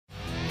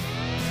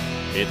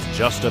It's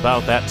just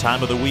about that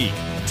time of the week.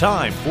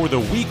 Time for the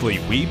weekly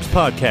Weebs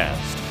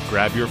podcast.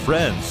 Grab your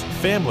friends,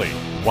 family,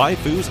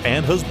 waifus,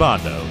 and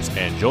husbandos,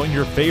 and join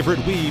your favorite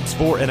weebs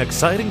for an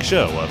exciting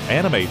show of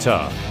anime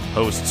talk.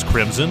 Hosts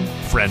Crimson,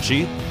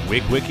 Frenchie,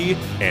 Wiki,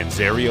 and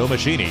Zario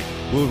Machini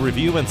will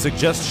review and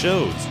suggest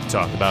shows,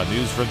 talk about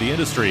news from the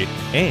industry,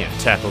 and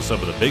tackle some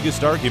of the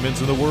biggest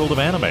arguments in the world of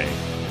anime.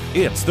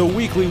 It's the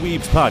Weekly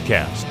Weebs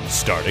podcast,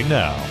 starting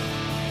now.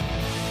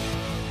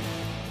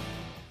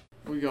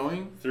 We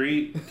going?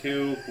 3,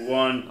 2,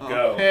 1,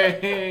 go.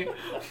 Hey,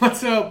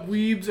 what's up,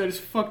 Weebs? I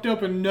just fucked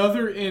up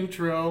another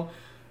intro.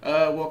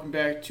 Welcome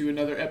back to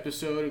another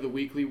episode of the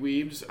Weekly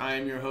Weebs. I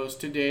am your host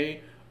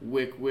today,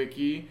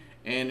 Wiki,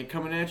 and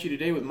coming at you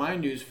today with my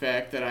news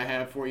fact that I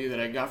have for you that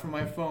I got from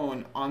my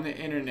phone on the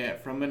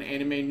internet from an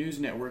anime news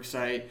network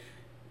site.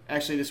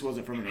 Actually, this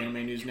wasn't from an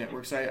anime news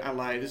network site. I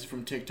lied. This is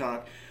from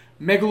TikTok.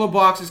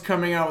 Megalobox is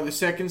coming out with a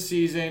second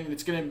season.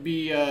 It's going to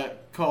be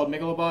called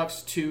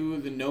Megalobox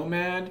 2 The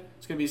Nomad.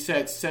 It's going to be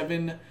set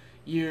 7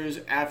 years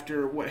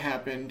after what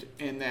happened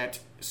in that.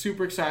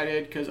 Super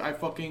excited because I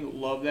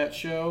fucking love that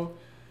show.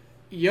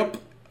 Yep.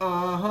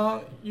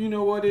 You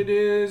know what it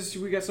is.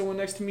 We got someone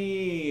next to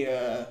me.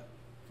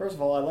 First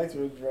of all, I'd like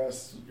to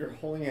address, you're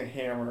holding a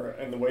hammer,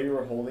 and the way you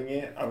were holding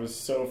it, I was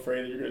so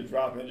afraid that you were going to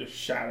drop it and just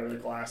shatter the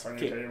glass on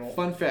your table.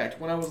 Fun fact,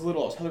 when I was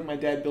little, I was helping my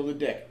dad build a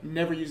deck.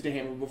 Never used a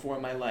hammer before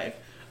in my life.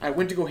 I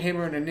went to go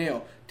hammer in a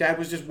nail. Dad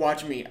was just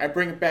watching me. I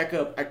bring it back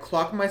up. I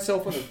clock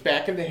myself on the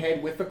back of the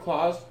head with the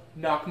claws,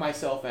 knock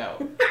myself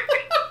out.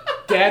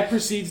 Dad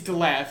proceeds to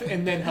laugh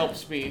and then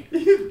helps me.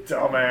 You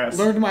dumbass.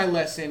 Learned my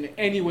lesson.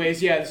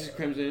 Anyways, yeah, this is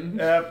Crimson.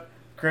 Yep.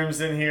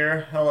 Crimson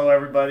here. Hello,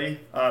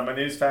 everybody. My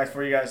news fact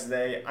for you guys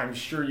today. I'm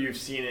sure you've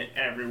seen it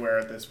everywhere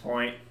at this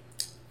point.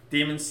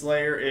 Demon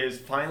Slayer is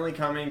finally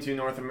coming to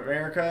North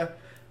America.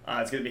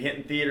 It's going to be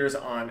hitting theaters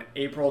on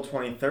April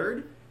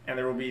 23rd, and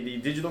there will be the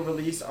digital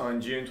release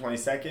on June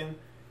 22nd.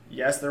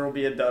 Yes, there will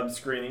be a dubbed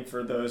screening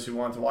for those who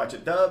want to watch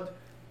it dubbed,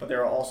 but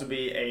there will also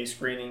be a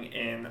screening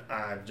in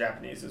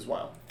Japanese as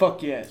well.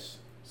 Fuck yes.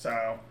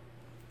 So,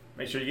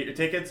 make sure you get your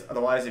tickets.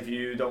 Otherwise, if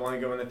you don't want to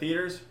go in the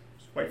theaters,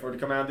 wait for it to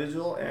come out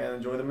digital and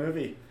enjoy the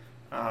movie.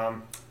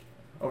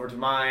 Over to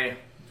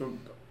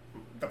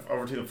the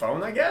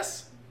phone, I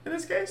guess, in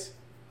this case.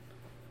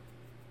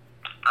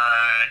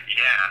 I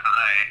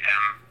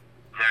am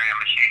Zario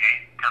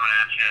Machini, coming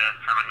at you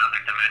from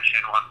another dimension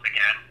once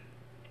again,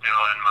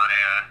 still in my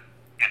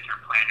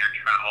interplanar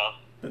travels.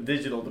 The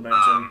digital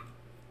dimension.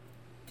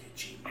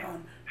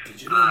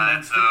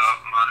 So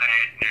my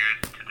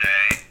news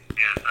today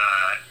is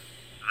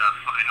the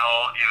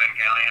final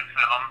Evangelion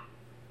film,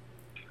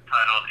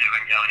 titled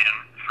Evangelion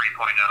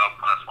 3.0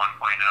 plus 1.0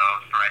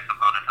 Thrice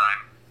Upon a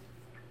Time,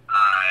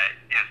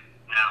 is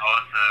now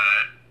the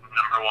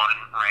number one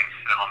ranked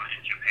film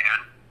in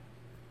Japan.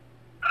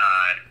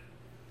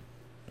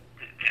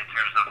 In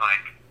terms of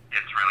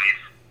its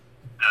release,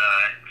 the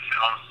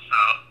film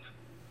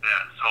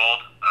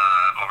sold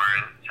over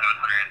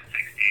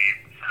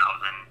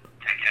 760,000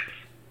 tickets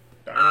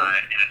in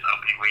its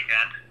opening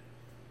weekend,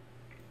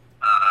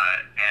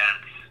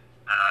 and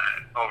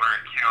over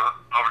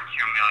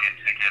 2 million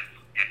tickets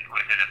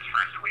within its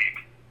first week.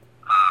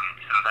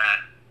 So that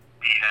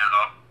beat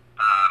out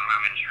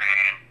Moomin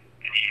Train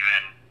and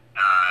even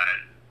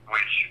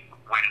which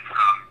went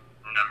from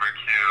number 2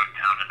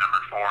 down to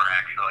number 4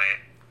 actually,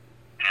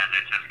 and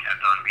it just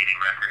kept on beating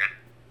records.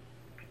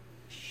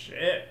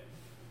 Shit.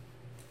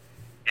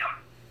 Yeah.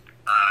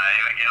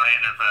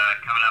 Evangelion is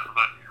coming up,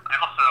 but I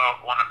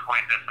also want to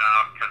point this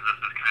out because this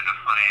is kind of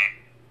funny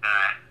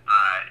that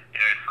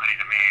it was funny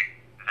to me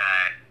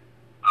that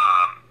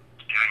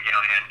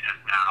Evangelion is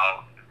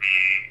now the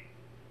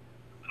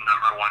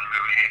number one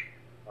movie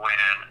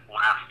when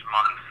last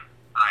month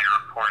I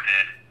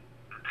reported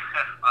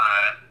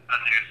a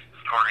news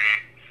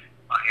story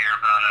here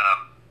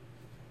about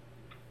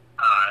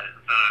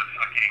the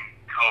fucking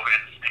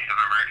COVID state of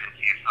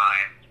emergency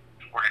signs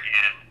were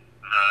in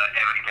the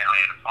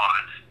Evangelion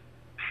font.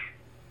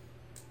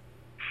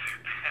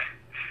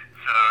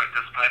 So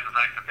despite the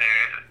fact that they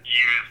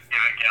used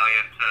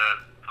Evangelion to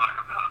talk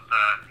about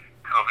the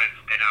COVID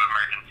state of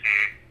emergency,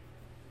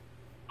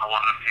 a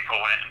lot of people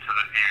went into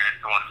the theaters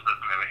to watch this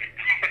movie.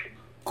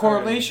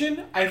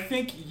 Correlation? I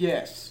think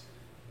yes.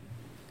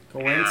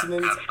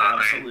 Coincidence? Yeah,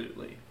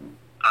 absolutely.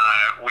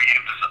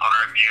 Weebs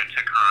are immune to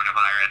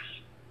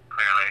coronavirus,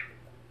 clearly.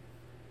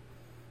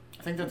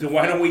 I think that's. So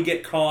why don't we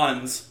get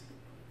cons?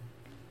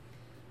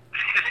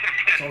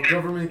 It's all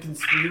government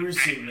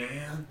conspiracy,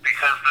 man.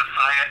 Because the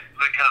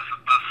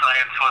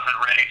science wasn't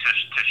ready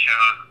to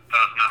show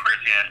those numbers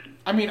yet.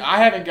 I mean, I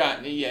haven't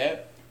gotten it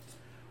yet.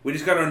 We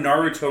just got our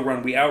Naruto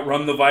run. We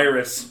outrun the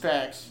virus.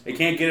 Facts. It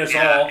can't get us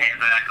Yeah, all.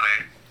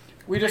 exactly.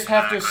 We just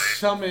have to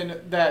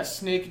summon that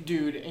snake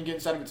dude and get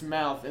inside of its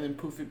mouth and then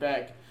poof it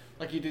back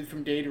like he did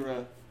from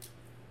Datara.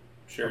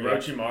 Sure,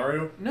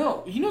 Orochimaru?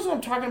 No, he knows what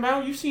I'm talking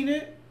about. You've seen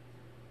it.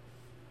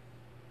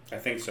 I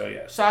think so,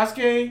 yes.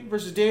 Sasuke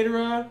versus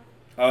Datara.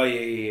 Oh,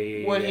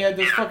 yeah. When he had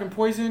those fucking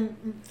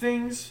poison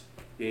things.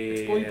 Yeah.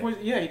 Exploding poison.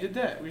 Yeah, he did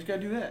that. We just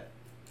gotta do that.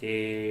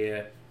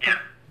 Yeah. Yeah.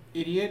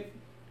 Idiot.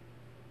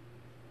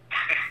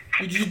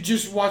 You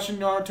just watching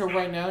Naruto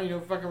right now? You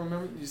don't fucking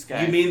remember these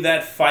guys. You mean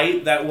that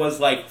fight that was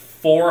like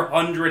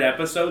 400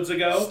 episodes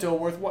ago? Still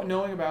worth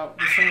knowing about.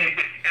 Just saying.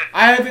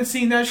 I haven't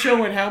seen that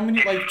show in how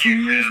many? Like 2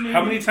 years, maybe.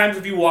 How many times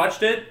have you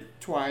watched it?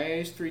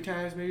 Twice, 3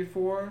 times, maybe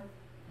 4.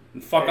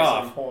 Fuck Case in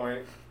off.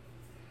 point.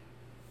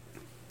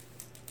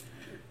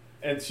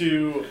 And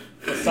to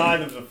the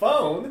side of the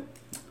phone,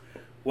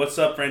 What's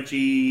up,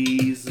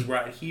 Frenchies?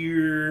 Right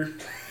here.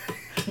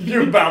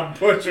 you about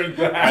butchered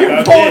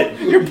that.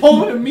 You're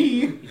pulling at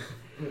me.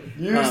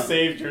 You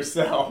saved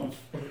yourself.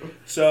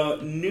 So,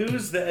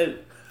 news that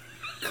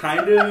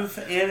kind of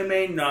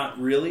anime, not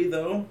really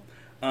though.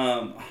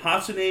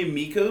 Hatsune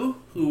Miku,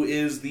 who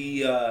is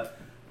the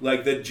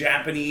the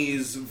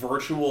Japanese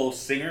virtual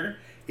singer,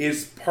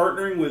 is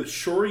partnering with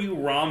Shoryu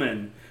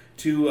Ramen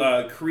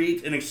to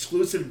create an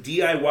exclusive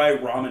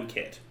DIY ramen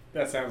kit.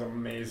 That sounds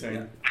amazing.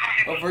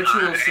 Yeah. A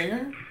virtual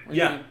singer? What do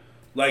you Yeah, mean?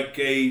 like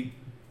a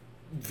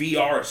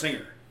VR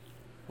singer.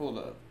 Hold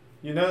up.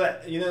 You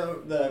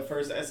know the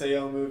first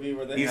SAO movie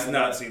where they He's had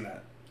not that? seen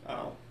that.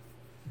 Oh.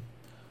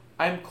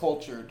 I'm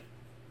cultured.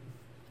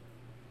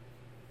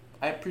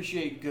 I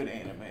appreciate good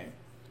anime.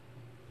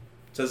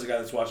 Says the guy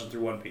that's watching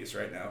through One Piece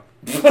right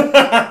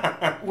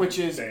now. Which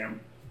is Damn.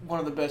 one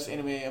of the best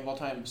anime of all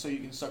time, so you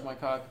can suck my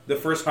cock. The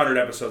first 100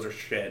 episodes are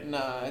shit.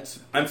 Nah, it's...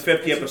 I'm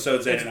 50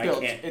 episodes in it's and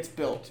built. I can't. It's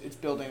built. It's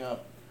building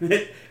up.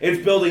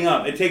 It's building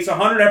up. It takes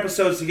 100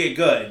 episodes to get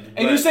good.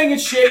 And you're saying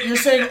it's shit? You're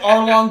saying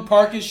Arlong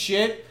Park is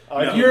shit?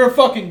 No. You're a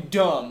fucking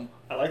dumb.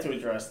 I'd like to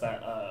address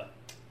that.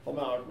 Fullmetal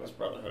Alchemist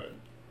Brotherhood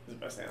is the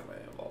best anime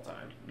of all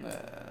time.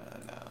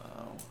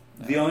 No.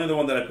 The only other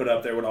one that I put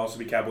up there would also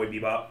be Cowboy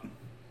Bebop.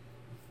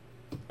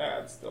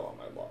 That's still on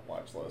my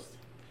watch list.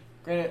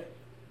 Granted,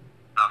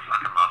 I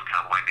fucking love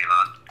Cowboy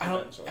Bebop. I don't...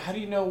 Eventually. How do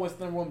you know what's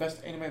the number one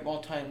best anime of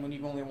all time when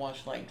you've only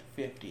watched, like,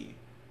 50?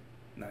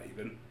 Not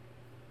even.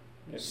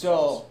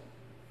 So,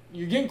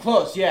 you're getting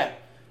close, yeah.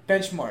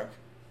 Benchmark.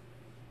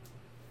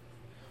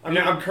 I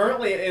mean, I'm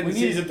currently in We need-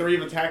 season 3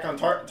 of Attack on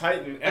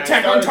Titan. and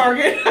Attack on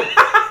Target?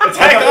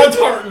 Attack on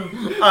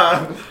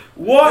Tartan.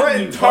 What? We're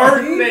in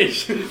Tartan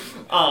Nation.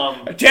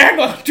 Attack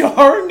on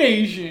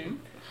Tarnation.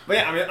 But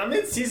yeah, I mean, I'm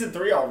in season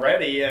 3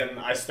 already, and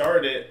I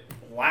started it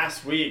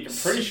last week. I'm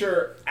pretty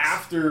sure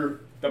after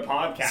the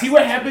podcast. See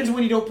what happens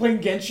when you don't play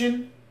Genshin?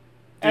 Dude,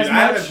 As I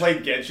much? haven't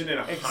played Genshin in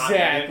a hot minute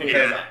Exactly.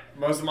 because Yeah.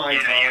 most of my You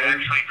time.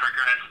 actually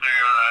progressed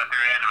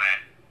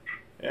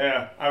through anime.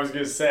 Yeah, I was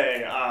gonna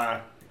say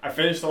I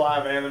finished a lot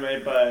of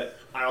anime, but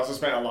I also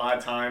spent a lot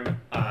of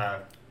time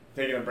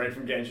taking a break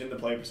from Genshin to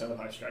play Persona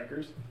 5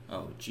 Strikers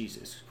Oh,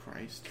 Jesus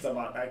Christ. because I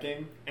bought that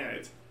game and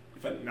it's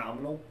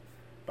phenomenal.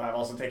 But I've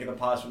also taken a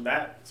pause from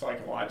that so I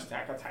can watch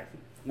Attack on Titan,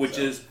 Which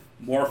So, is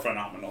more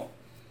phenomenal.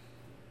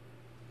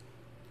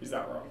 he's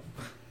not wrong.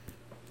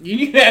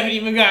 You haven't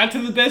even gotten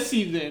to the best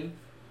season.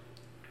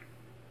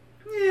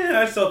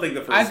 Yeah, I still think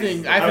the first I season's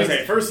think- the I I would think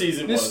say first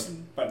season this- was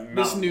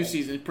phenomenal. This new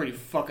season is pretty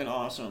fucking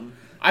awesome.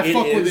 I It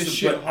fuck with is, this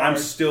shit but hard. I'm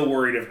still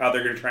worried of how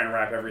they're going to try and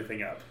wrap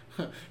everything up.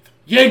 Jägermeister.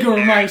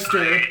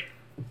 I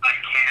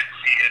can't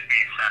see it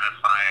be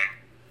satisfying.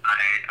 I'm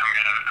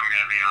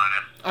gonna be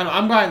honest. I know,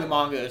 I'm buying the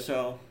manga,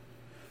 so...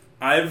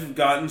 I've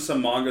gotten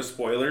some manga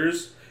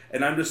spoilers,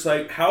 and I'm just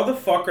like, how the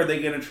fuck are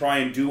they going to try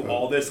and do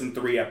all this in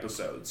 3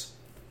 episodes?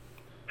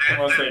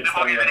 Unless they There's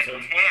no extend way the they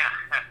episodes.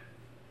 can.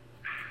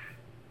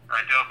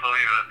 I don't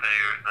believe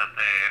that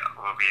they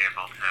will be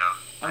able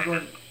to. I'm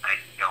going- I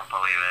don't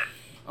believe it.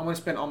 I'm gonna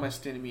spend all my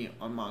stimmy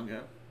on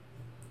manga.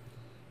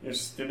 You're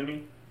stinning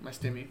me? My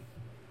stimmy.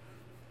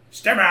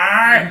 Stimmer!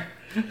 Are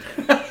you using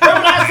Stimmy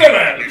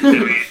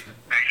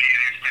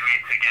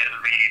to get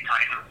the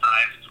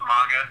Titan-sized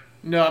manga?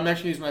 No, I'm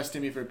actually using my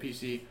stimmy for a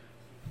PC.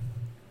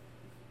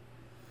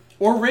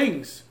 Or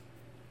rings.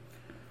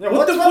 Yeah,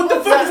 What the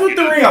fuck is with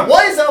the ring? Yeah,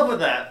 what is up with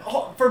that?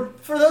 Oh, for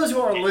those who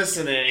are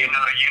listening, You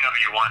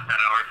want that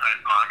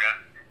oversized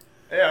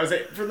manga. yeah, I was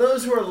like, for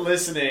those who are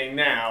listening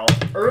now,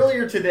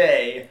 earlier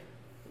today,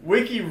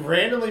 Wiki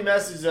randomly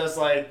messaged us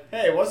like,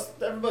 "Hey, what's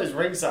everybody's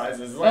ring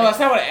sizes?" Like, No, that's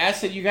not what I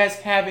asked. Did you guys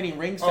have any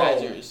ring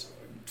sizers?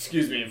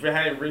 excuse me, if we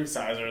had any ring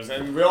sizers,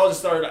 and we all just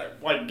started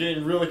like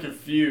getting really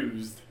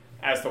confused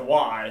as to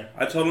why.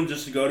 I told him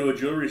just to go to a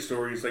jewelry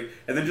store. He's like,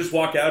 and then just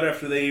walk out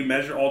after they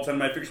measure all 10 of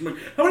my fingers. I'm like,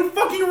 how many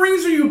fucking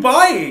rings are you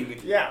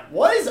buying? Yeah,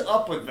 what is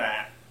up with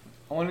that?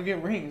 I want to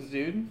get rings,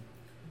 dude.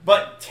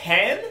 But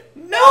 10?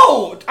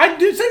 No! I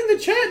did say in the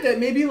chat that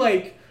maybe,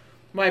 like,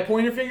 my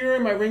pointer finger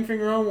and my ring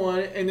finger on one,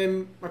 and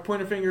then my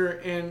pointer finger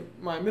and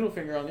my middle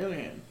finger on the other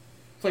hand.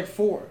 It's like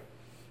 4.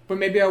 But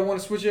maybe I want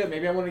to switch it up.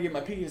 Maybe I want to get my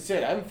pinky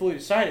instead. I haven't fully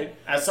decided.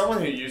 As someone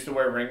who used to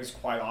wear rings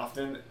quite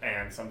often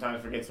and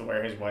sometimes forgets to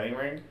wear his wedding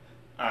ring,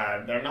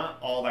 they're not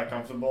all that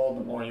comfortable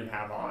the more you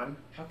have on.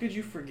 How could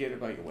you forget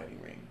about your wedding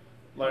ring?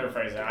 Let me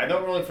rephrase that. I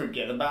don't really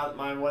forget about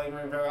my wedding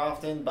ring very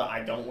often, but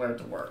I don't wear it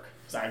to work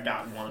because I've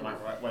gotten one of my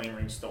wedding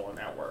rings stolen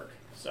at work.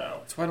 So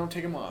That's why I don't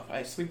take them off.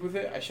 I sleep with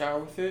it. I shower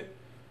with it.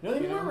 you don't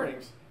even You wear know?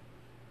 rings.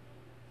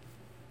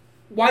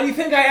 Why do you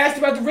think I asked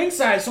about the ring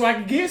size so I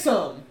could get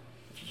some?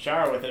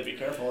 shower with it. Be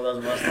careful, it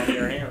doesn't rust on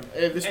your hand.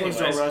 This one's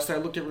no Anyways. rust. I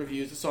looked at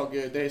reviews. It's all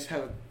good. They just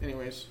have...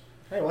 Anyways.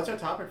 Hey, what's our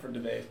topic for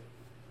today?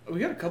 We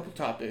got a couple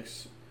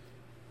topics.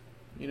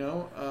 You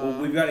know?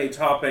 Well, we've got a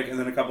topic and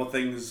then a couple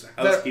things,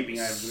 housekeeping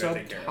items we got to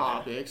take care of.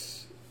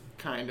 Subtopics,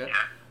 kind of.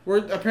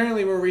 We're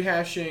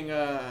rehashing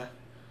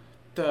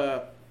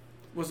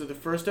was it the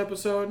first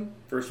episode?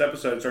 First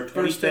episode, it's our 25th.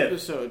 First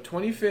episode,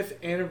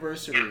 25th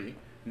anniversary.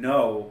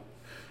 No.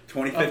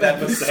 25th Of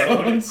episode. We've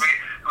been in this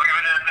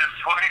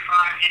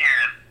 25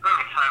 years.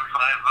 Oh, time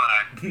flies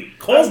by.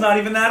 Cole's not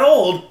even that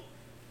old.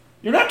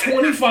 You're not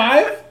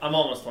 25? I'm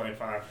almost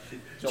 25.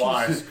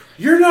 July.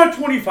 You're not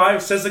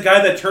 25, says the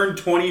guy that turned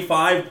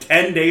 25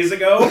 10 days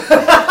ago.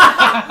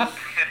 I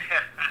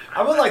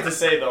would like to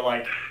say, though,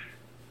 like,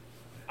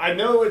 I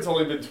know it's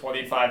only been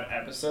 25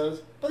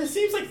 episodes, but it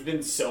seems like it's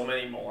been so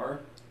many more.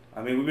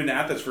 I mean, we've been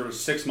at this for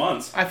 6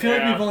 months. I feel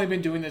like Yeah. we've only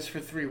been doing this for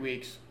 3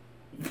 weeks.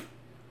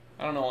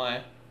 I don't know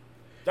why.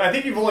 I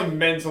think you've only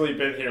mentally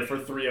been here for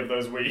 3 of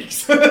those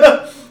weeks.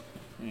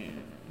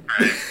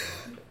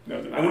 No,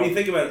 And when you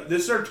think about it,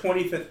 this is our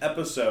 25th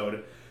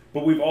episode,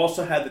 but we've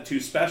also had the 2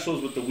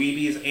 specials with the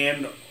Weebies,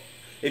 and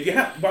if you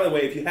have, by the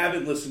way, if you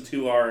haven't listened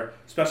to our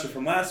special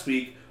from last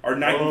week, our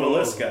Night in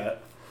Villisca,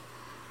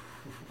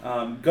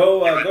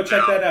 go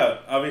check that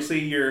out. Obviously,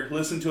 you're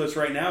listening to us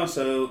right now,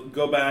 so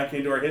go back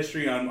into our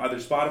history on either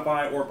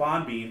Spotify or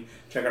Podbean.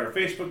 Check out our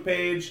Facebook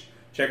page.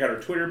 Check out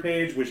our Twitter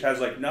page, which has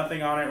like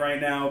nothing on it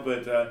right now,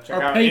 but check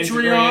Our out Patreon.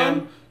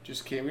 Instagram.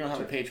 Just kidding. We don't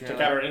have a Patreon.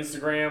 Check out our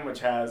Instagram, which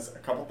has a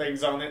couple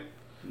things on it.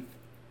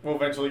 We'll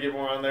eventually get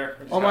more on there.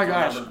 We just Oh my have to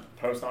gosh. remember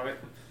to post on it.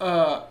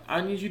 I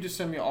need you to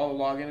send me all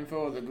the login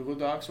info of the Google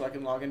Doc so I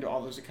can log into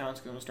all those accounts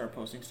because I'm going to start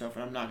posting stuff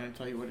and I'm not going to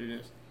tell you what it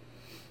is.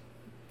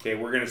 okay,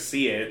 we're gonna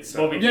see it.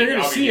 So. Well, we- Yeah, you're going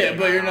to I'll be see it, getting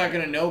but you're that. not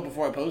going to know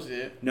before I post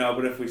it. No,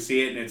 but if we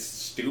see it and it's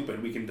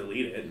stupid, we can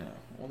delete it. No.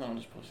 Well, then I'll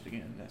just post it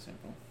again. That's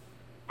simple.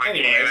 Like,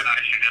 you Anyways. and I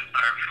should just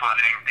start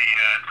flooding the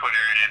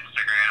Twitter and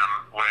Instagram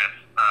with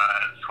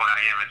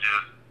swag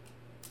images.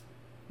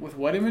 With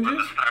what images?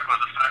 We'll just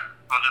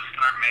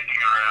start making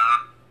our own,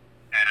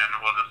 and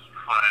we'll just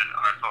flood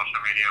our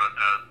social media with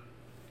those.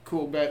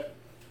 Cool, bet.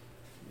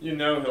 You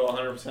know he'll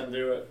 100%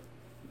 do it.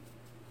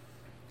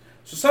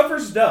 So sub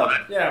versus dub.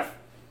 Yeah,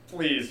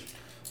 please.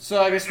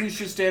 So I guess we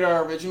should state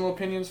our original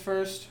opinions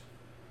first.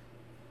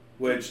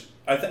 Which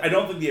I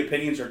don't think the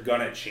opinions are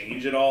gonna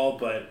change at all,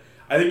 but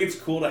I think it's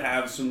cool to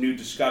have some new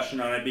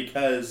discussion on it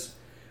because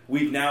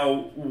we've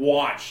now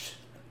watched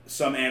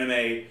some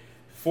anime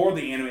for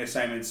the anime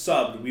assignment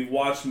subbed. We've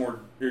watched more,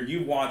 or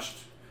you've watched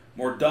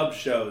more dub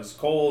shows.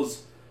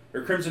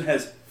 Crimson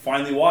has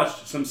finally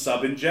watched some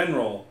sub in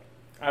general,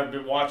 I've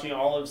been watching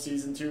all of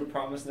season 2 of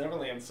Promised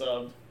Neverland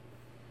subbed.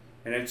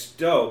 and it's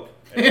dope.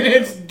 And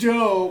it's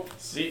dope.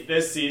 See,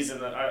 this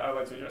season, I'd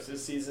like to address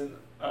this season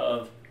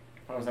of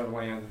Promised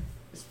Neverland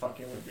is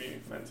fucking with me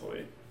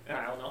mentally. And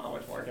I don't know how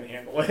much more I can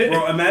handle it.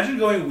 Bro, imagine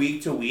going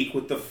week to week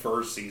with the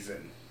first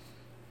season.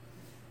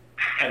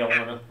 I don't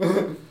want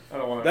to. I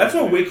don't want to. That's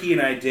what Wiki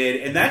and I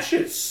did, and that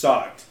shit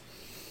sucked.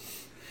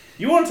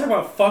 You want to talk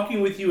about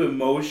fucking with you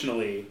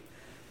emotionally?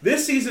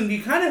 This season,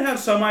 you kind of have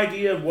some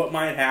idea of what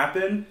might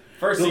happen.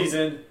 First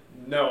season,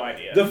 no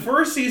idea. The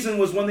first season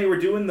was when they were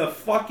doing the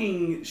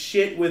fucking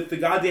shit with the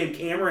goddamn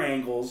camera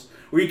angles,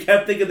 where you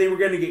kept thinking they were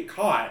going to get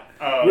caught.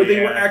 Oh, where they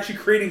yeah. were actually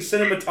creating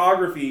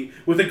cinematography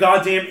with a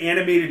goddamn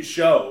animated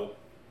show.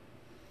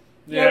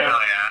 yeah. Hell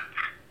yeah.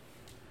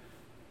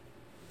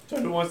 So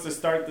who wants to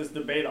start this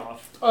debate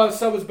off?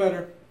 Sub is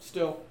better,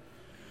 still.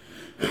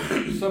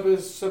 Sub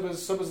is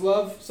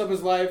love, sub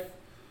is life.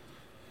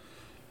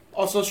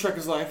 Also, Shrek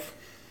is life.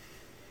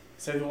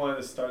 Said who wanted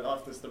to start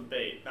off this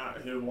debate, not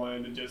who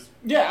wanted to just.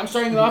 Yeah, I'm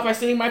starting it off by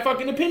stating my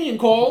fucking opinion,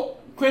 Cole.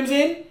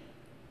 Crimson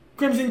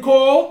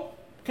Cole.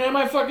 Can I have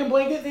my fucking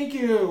blanket? Thank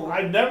you.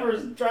 I never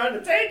tried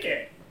to take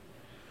it.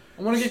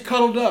 I want to get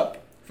cuddled up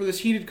for this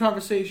heated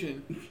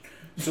conversation.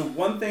 So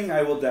one thing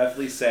I will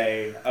definitely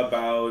say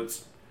about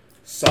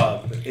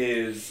sub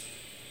is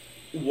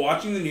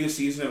watching the new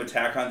season of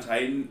Attack on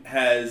Titan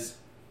has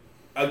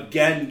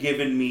again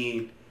given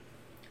me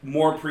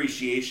more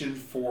appreciation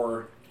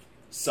for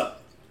sub,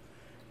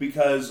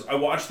 because I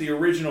watched the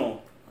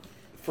original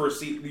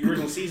the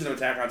original season of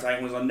Attack on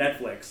Titan was on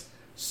Netflix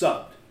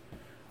subbed.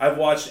 I've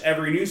watched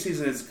every new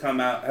season has come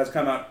out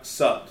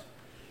subbed,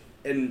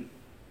 and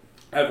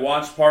I've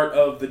watched part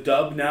of the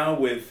dub now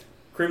with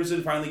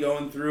Crimson finally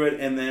going through it,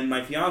 and then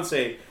my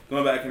fiance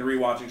going back and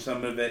rewatching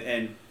some of it,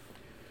 and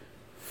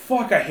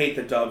fuck, I hate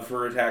the dub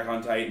for Attack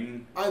on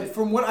Titan.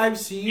 From what I've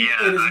seen, Yeah,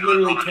 it is I was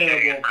literally watching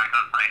terrible. Attack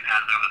on Titan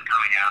as it was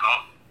coming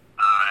out,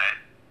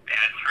 in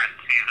its first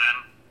season.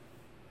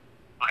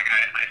 Like,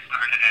 I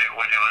started it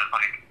when it was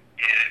like,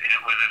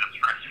 it was in its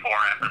first 4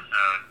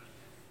 episodes,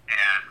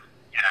 and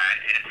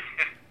yeah,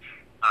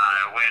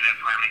 when it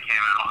finally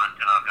came out on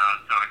dub, I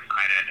was so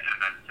excited and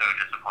then so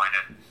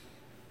disappointed.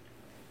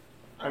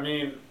 I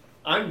mean,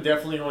 I'm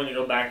definitely going to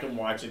go back and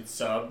watch it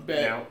sub.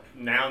 Bet.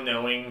 Now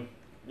knowing,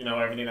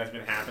 everything that's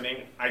been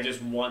happening, I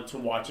just want to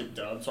watch it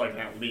dubbed so I can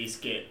at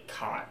least get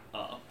caught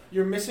up.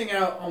 You're missing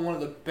out on one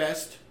of the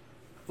best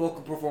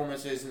vocal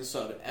performances in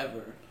sub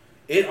ever.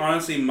 It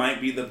honestly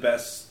might be the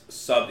best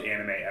subbed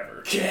anime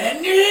ever.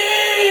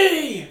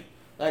 Kenny!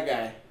 That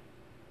guy.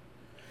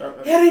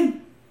 Hit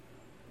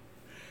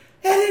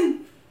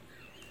him!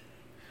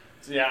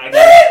 So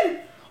yeah,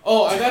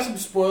 Oh, I got some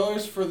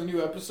spoilers for the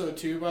new episode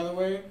too, by the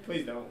way.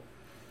 please don't.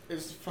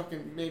 It's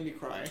fucking made me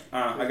cry.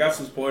 I got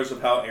some spoilers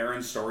of how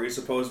Aaron's story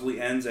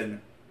supposedly ends,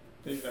 and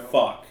Please don't.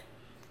 fuck.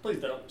 Please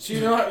don't. So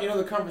you know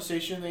the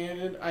conversation they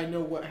ended? I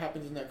know what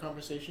happens in that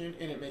conversation,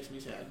 and it makes me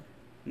sad.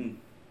 If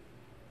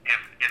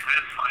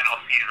this final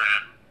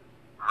season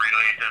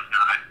really does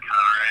not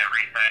cover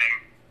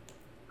everything,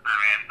 I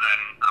mean, then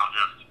I'll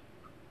just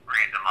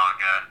read the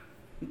manga.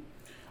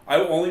 I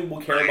only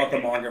will care about the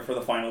manga for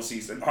the final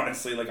season,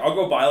 honestly. Like, I'll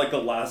go buy, like, the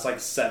last,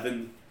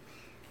 7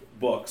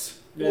 books.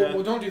 Yeah.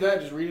 Well, don't do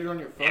that. Just read it on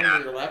your phone or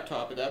your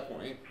laptop at that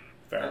point.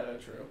 Fair.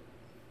 True.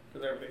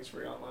 Because everything's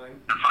free online.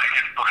 The fight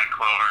in Black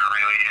Clover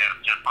really is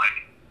just like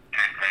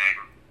ending,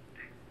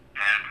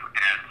 and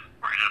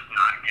we're just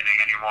not getting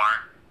any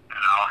more. And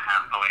I'll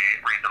happily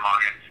read the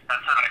manga.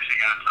 That's how I actually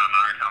got into the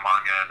Naruto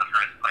manga in the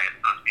first place,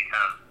 was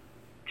because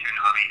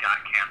Toonami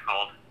got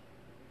canceled.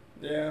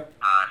 Yeah.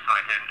 So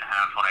I didn't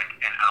have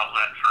an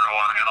outlet for a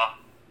while,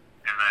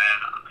 and then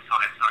so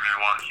I started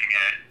watching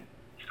it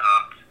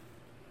subbed,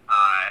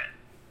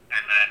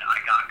 and then I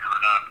got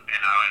caught up,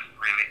 and I was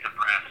really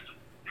depressed.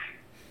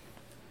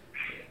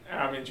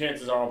 I mean,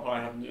 chances are I'll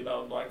probably have to do that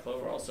with Black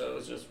Clover also,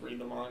 is just read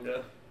the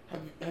manga.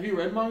 Have you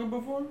read manga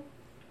before?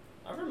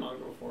 I've read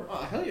manga before. Oh,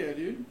 hell yeah,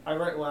 dude. I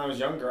read, when I was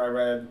younger, I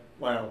read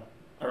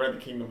the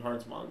Kingdom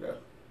Hearts manga.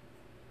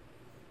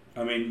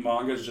 I mean,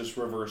 manga's just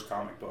reverse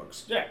comic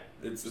books. Yeah.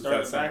 It's Start that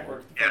it back, simple.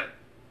 work the front.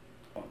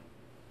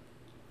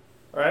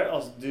 Alright,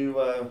 I'll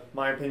do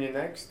my opinion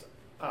next.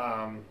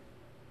 I've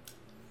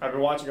been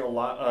watching a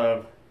lot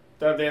of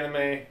dubbed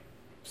anime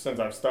since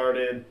I've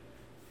started.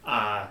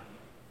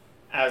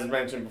 As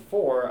mentioned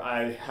before,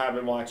 I have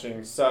been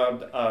watching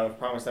subbed of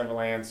Promised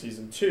Neverland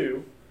Season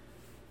 2.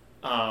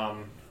 I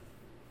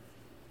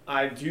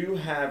do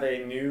have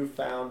a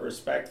newfound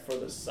respect for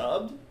the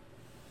subbed.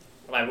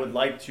 I would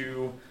like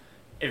to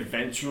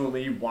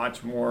eventually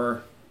watch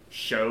more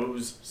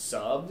shows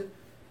subbed.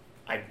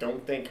 I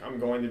don't think I'm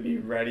going to be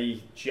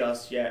ready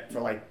just yet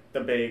for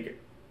the big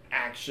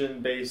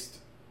action-based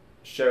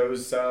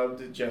shows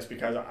subbed, just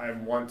because I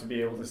want to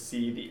be able to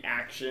see the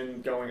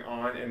action going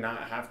on and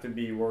not have to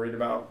be worried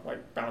about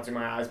bouncing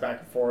my eyes back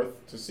and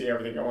forth to see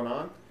everything going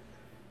on.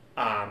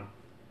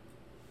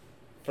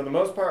 For the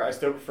most part, I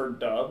still prefer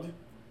dubbed,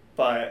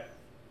 but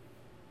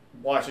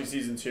watching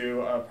season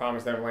 2 of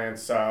Promised Neverland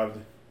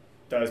subbed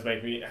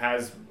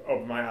has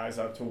opened my eyes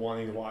up to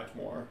wanting to watch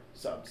more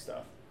sub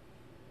stuff.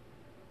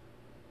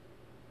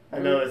 I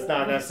know it's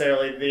not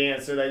necessarily the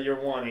answer that you're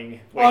wanting.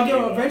 Oh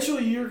no!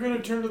 Eventually, you're gonna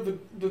turn to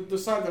the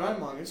side that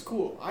I'm on. It's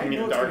cool. I mean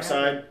the dark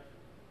side,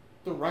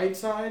 the right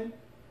side,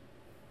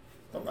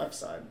 the left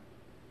side.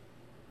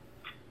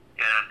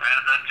 Yeah,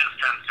 that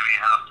just tends to be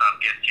how stuff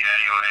gets you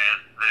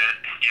anyways. That,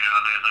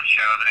 there's a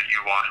show that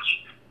you watch,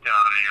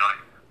 and you're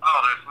like, oh,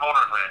 there's more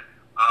of it.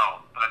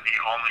 Oh, but the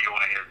only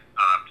way is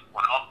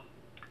well,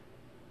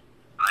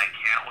 I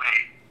can't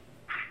wait.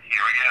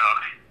 Here we go.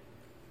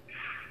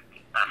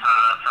 That's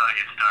how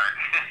you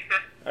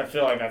start. I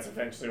feel like that's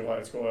eventually what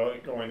it's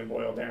going to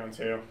boil down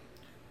to.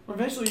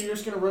 Eventually, you're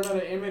just gonna run out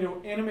of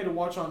anime to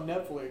watch on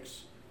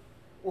Netflix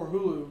or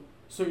Hulu.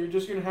 So you're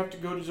just gonna have to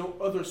go to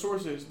other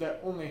sources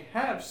that only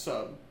have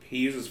sub. He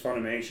uses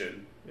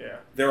Funimation. Yeah.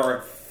 There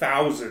are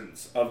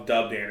thousands of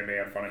dubbed anime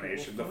on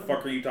Funimation. Well, The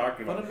fuck are you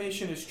talking about?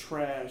 Funimation is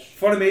trash.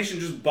 Funimation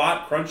just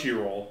bought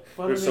Crunchyroll.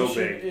 They're so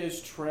Funimation big.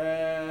 is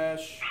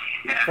trash.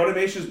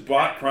 Funimation's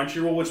bought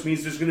Crunchyroll, which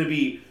means there's going to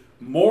be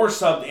more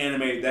subbed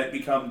anime that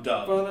become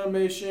dubbed.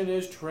 Funimation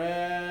is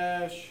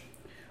trash.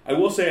 I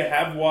will say I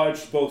have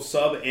watched both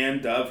sub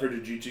and dub for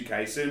Jujutsu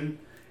Kaisen,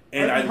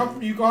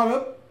 and You got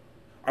up?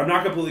 I'm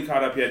not completely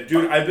caught up yet.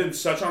 Dude, I've been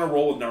such on a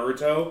roll with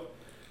Naruto.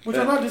 Which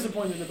I'm not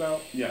disappointed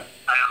about. Yeah.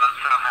 I'm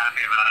so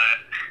happy about it.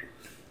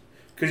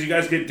 Because you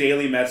guys get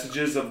daily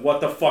messages of what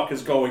the fuck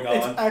is going on.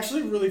 It's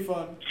actually really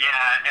fun.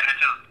 Yeah, and it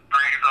just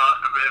brings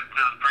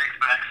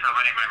back so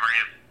many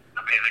memories,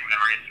 amazing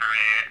memories for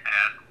me,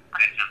 and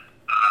I just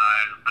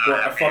Bro,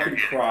 I happy fucking you're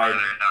getting cried.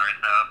 further in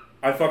Naruto.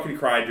 I fucking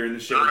cried during the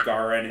shit with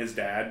Gaara and his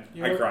dad.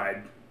 You I know-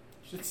 cried.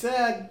 It's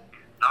sad.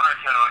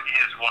 Naruto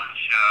is one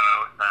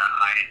show that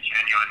I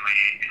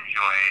genuinely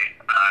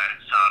enjoy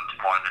subbed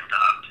more than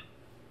dubbed.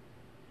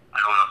 I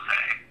will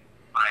say,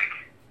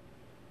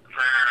 there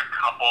are a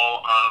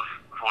couple of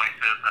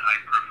voices that I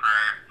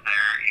prefer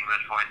their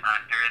English voice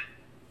actors,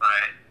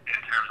 but in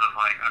terms of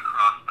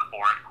across the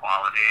board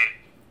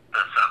quality,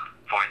 the sub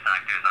voice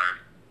actors are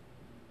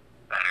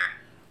better.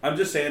 I'm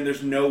just saying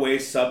there's no way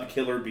subbed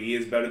Killer Bee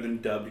is better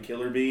than dubbed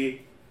Killer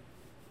Bee.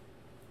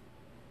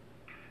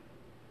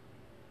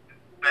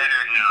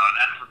 Better, no.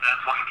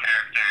 That's one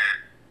character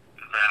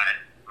that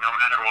no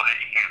matter what,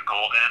 he's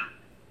golden,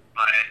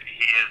 but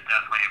he is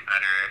definitely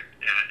better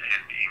in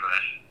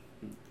English.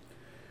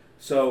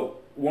 So,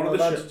 one What of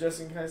the about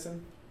Jujutsu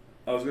Kaisen?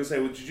 I was going to say,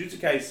 with Jujutsu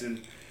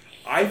Kaisen,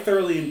 I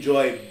thoroughly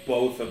enjoy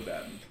both of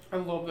them. I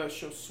love that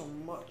show so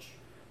much.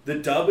 The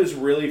dub is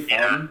really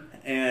fun,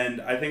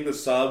 and I think the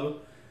sub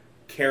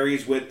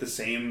carries with the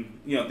same,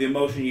 the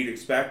emotion you'd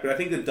expect, but I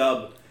think the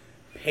dub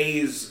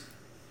pays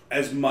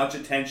as much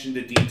attention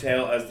to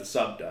detail as the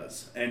sub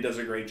does, and does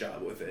a great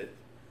job with it.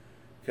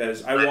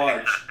 Because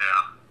I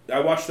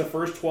watched the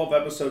first 12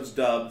 episodes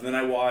dubbed, then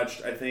I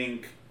watched, I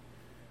think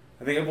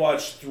I've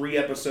watched 3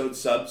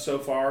 episodes subbed so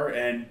far,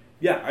 and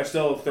yeah, I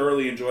still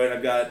thoroughly enjoy it.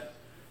 I've got,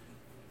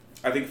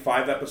 I think,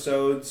 5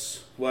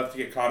 episodes left to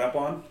get caught up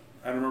on.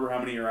 I don't remember how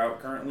many are out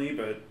currently,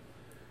 but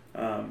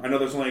I know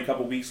there's only a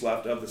couple weeks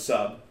left of the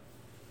sub.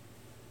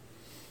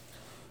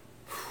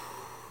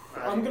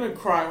 I'm gonna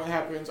cry when it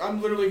happens.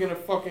 I'm literally gonna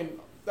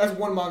that's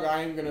one manga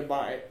I am gonna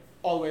buy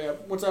all the way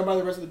up. Once I buy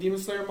the rest of the Demon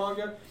Slayer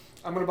manga,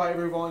 I'm gonna buy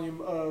every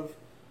volume of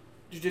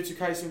Jujutsu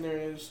Kaisen there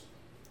is.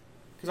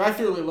 Because I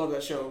thoroughly love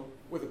that show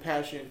with a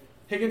passion.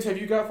 Higgins, have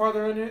you got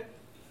farther in it?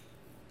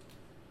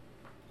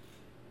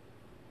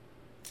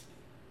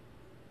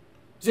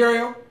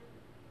 Zerio?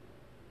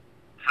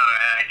 Sorry,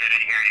 I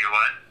didn't hear you.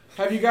 What?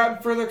 Have you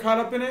got further caught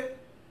up in it?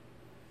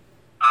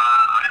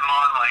 I'm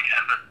on like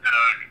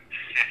episode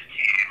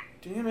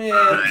 15. Damn it.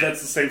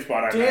 That's the same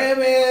spot I'm at.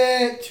 Damn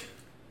it.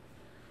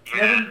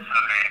 Yeah,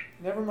 sorry.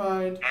 Never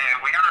mind. Hey,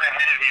 we were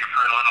ahead of you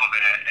for a little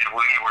bit, and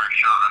we were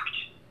shocked.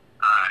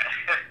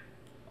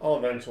 I'll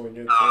eventually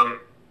get to it.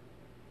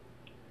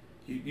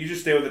 You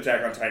just stay with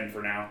Attack on Titan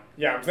for now.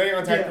 Yeah, I'm staying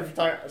on Attack on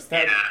Titan.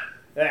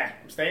 Yeah,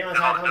 I'm staying on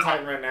Attack on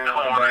Titan right now.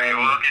 Don't worry,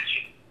 we'll get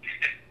you.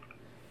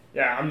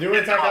 Yeah, I'm doing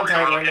Attack on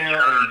Titan right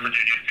now.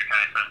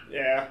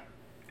 Yeah,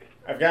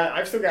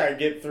 I've still got to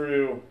get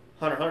through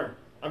Hunter x Hunter.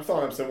 I'm still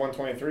on episode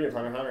 123 of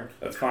Hunter x Hunter.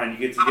 That's fine. You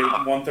get to get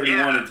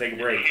 131 and take a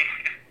break.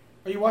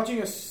 Are you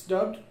watching a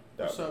dubbed?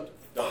 Dubbed. Subbed?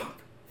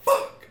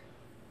 Fuck.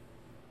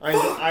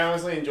 I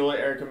honestly enjoy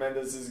Erica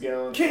Mendez's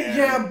going.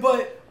 Yeah,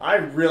 but I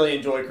really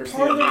enjoy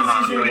Christina. part of the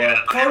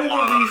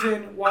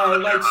reason why I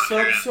like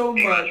subs so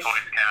much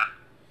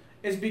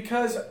is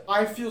because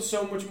I feel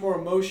so much more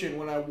emotion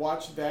when I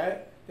watch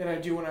that than I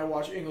do when I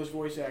watch English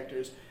voice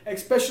actors.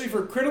 Especially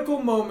for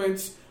critical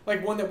moments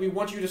like one that we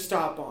want you to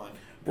stop on.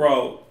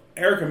 Bro,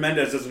 Erica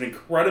Mendez does an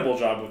incredible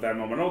job with that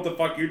moment. I don't know what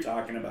the fuck you're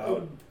talking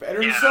about. Better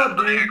than sub,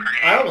 dude.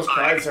 I almost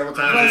cried several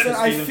times. But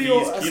I said,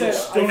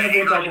 Don't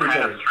ever talk about each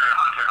other. Hunter x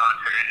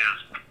Hunter is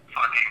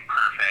fucking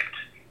perfect.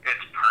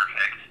 It's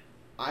perfect.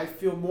 I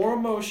feel more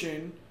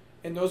emotion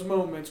in those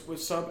moments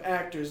with sub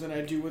actors than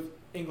I do with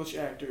English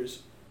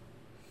actors.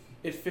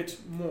 It fits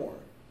more.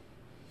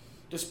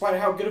 Despite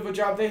how good of a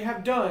job they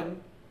have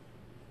done,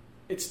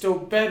 it's still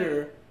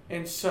better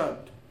and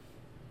subbed.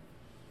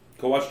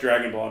 Go watch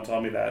Dragon Ball and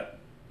tell me that.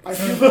 I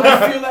feel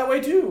that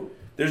way too.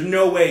 There's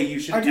no way you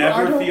should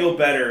ever feel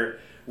better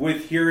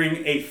with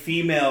hearing a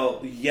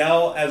female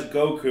yell as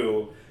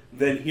Goku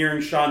than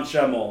hearing Sean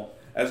Schemmel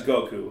as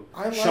Goku.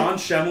 Sean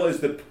Schemmel is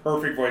the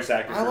perfect voice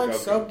actor for Goku. I like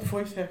sub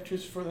voice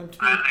actors for them too.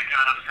 I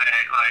gotta say,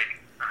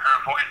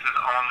 her voice is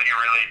only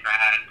really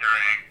bad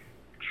during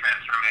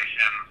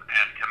transformations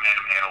and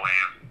Kamehameha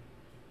waves.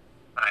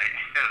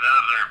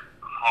 Those are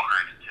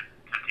hard to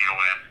deal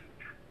with.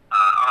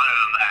 Other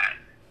than that,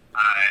 I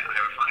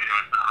was fine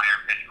with the higher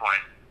pitch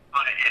voice,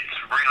 but it's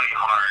really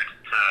hard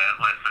to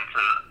listen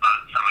to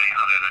somebody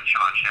other than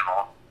Sean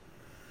Schemmel.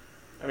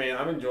 I mean,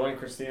 I'm enjoying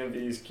Christina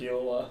V's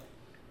Kiola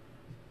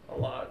a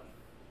lot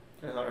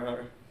in Hunter x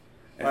Hunter.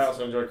 I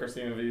also enjoy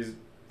Christina V's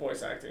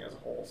voice acting as a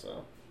whole,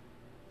 so.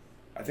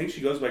 I think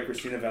she goes by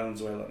Christina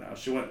Valenzuela now.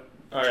 She went...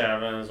 Oh yeah,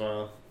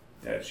 Venezuela.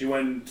 Yeah, she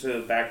went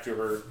back to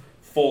her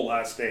full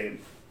last name.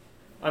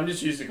 I'm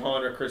just used to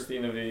calling her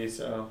Christina V,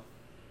 so.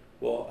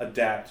 Well,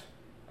 adapt.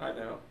 I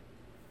know.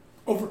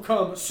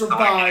 Overcome,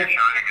 survive.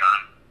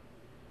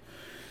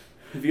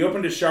 If he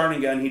opened a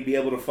Sharingan, he'd be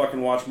able to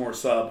fucking watch more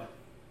sub.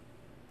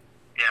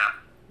 Yeah.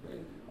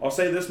 I'll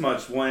say this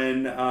much.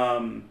 When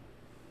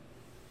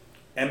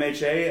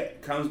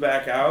MHA comes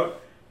back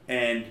out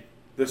and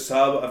the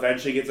sub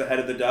eventually gets ahead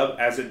of the dub,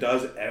 as it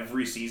does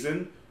every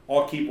season,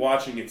 I'll keep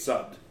watching it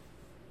subbed.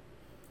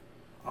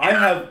 I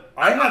have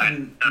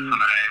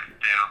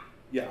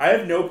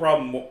no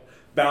problem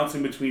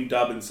bouncing between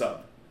dub and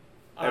sub.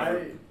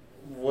 Ever.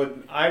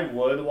 I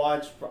would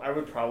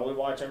probably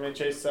watch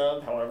MHA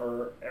sub.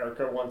 However,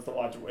 Erica wants to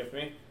watch it with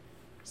me,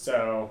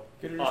 so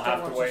I'll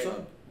have to wait.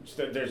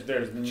 There's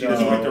She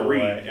doesn't like to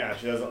read. Way. Yeah,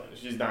 she doesn't.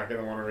 She's not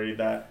gonna want to read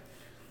that.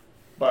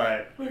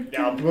 But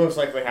yeah, I'll most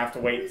likely have to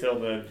wait till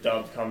the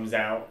dub comes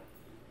out.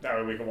 That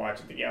way we can watch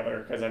it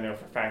together. Because I know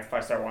for a fact if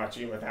I start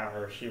watching it without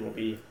her, she will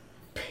be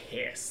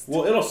pissed.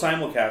 Well, it'll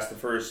simulcast the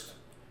first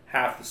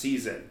half the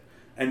season,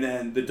 and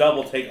then the dub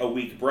will take a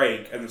week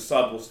break, and the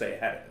sub will stay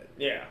ahead of it.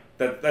 Yeah.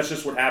 That's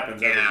just what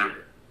happens every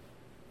year.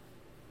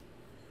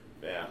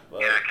 Yeah.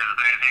 Because there's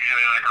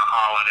usually like a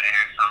holiday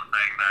or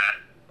something that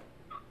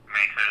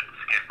makes it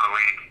skip a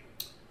week.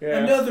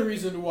 Yeah. Another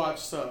reason to watch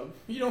sub.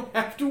 You don't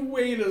have to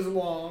wait as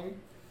long.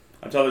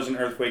 Until there's an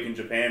earthquake in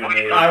Japan,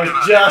 and I was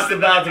just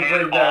about to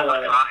bring that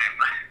up.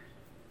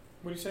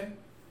 What do you say? Do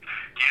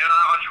you know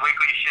how much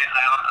weekly shit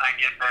I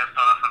get pissed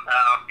off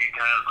out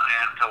because I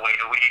have to wait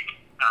a week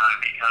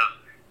because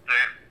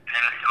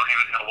and I don't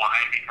even know why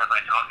because I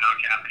don't know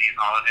Japanese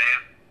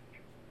holidays.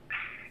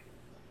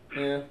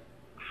 Yeah.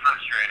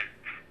 Frustrating.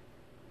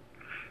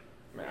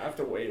 Man, I have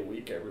to wait a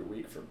week every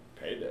week for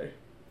payday.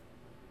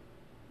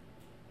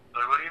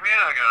 Like, what do you mean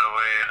I gotta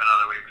wait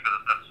another week for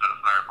this episode of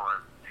Fire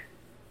Force?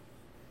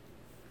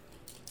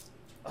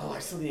 Oh, I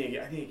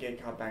need to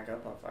get caught back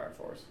up on Fire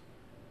Force.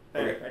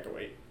 Okay. I can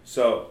wait.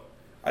 So,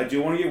 I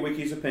do want to get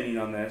Wiki's opinion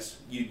on this.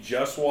 You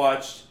just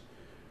watched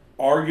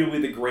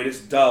arguably the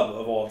greatest dub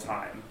of all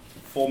time,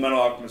 Full Metal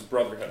Alchemist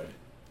Brotherhood.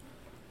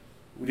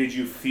 Did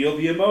you feel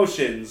the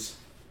emotions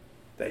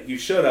that you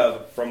should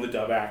have from the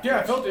dub actors? Yeah,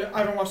 I felt it. I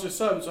haven't watched the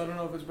sub, so I don't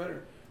know if it's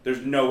better.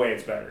 There's no way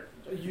it's better.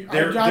 I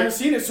haven't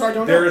seen it, so I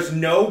don't know. There is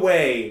no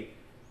way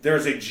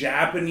there's a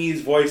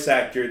Japanese voice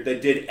actor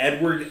that did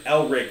Edward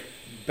Elric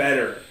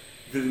better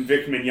than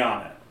Vic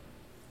Mignogna.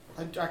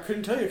 I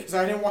couldn't tell you because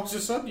I didn't watch the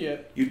sub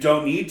yet. You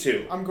don't need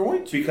to. I'm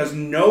going to. Because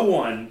no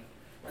one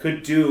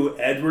could do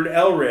Edward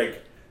Elric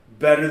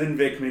better than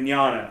Vic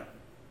Mignogna.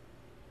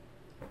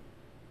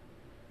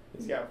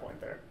 He's got a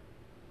point there.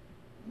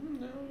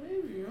 No,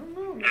 maybe. I don't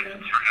know. It's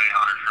really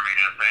hard for me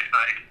to say.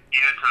 Like,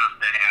 even to this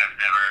day, I've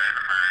never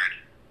heard,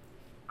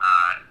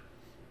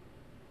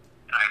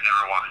 I've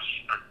never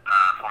watched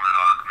Full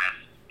Metal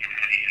Alchemist in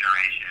any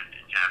iteration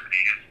in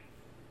Japanese.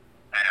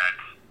 And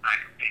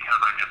because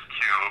I'm just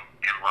too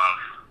in love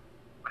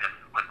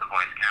with the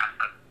voice cast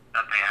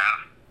that they have.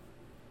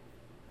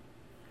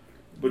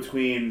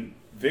 Between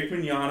Vic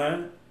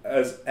Mignogna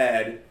as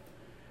Ed,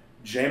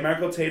 J.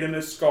 Michael Tatum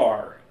as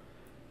Scar,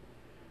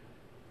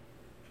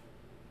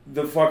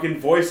 the fucking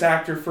voice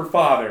actor for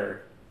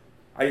Father,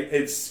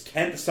 it's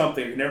Kent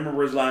something, I can never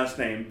remember his last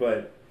name,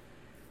 but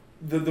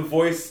the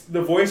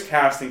voice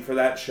casting for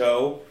that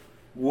show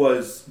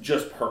was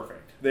just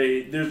perfect.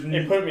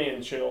 It put me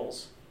in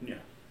chills. Yeah.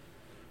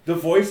 The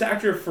voice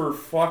actor for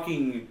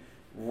fucking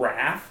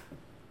Raph,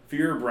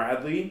 Fear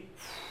Bradley,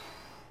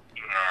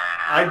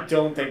 I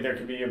don't think there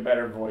could be a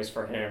better voice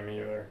for him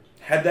either.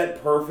 had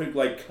that perfect,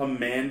 like,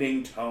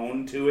 commanding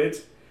tone to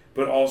it,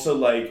 but also,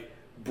 like,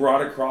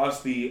 brought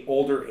across the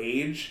older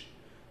age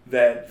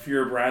that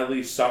Fear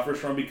Bradley suffers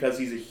from because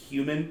he's a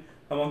human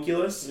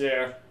homunculus.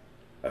 Yeah.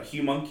 A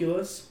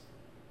humunculus.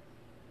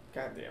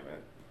 God damn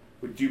it.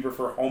 Would you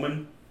prefer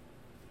Homan?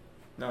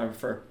 No, I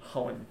prefer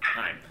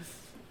Hohenheim.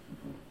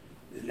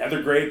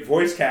 Another great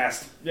voice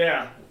cast.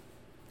 Yeah.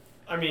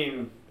 I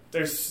mean,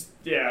 there's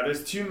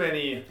too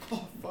many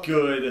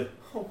good...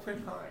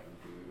 Hohenheim,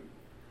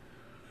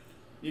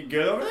 You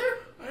good over there?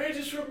 dude. I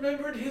just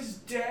remembered his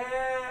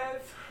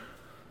death.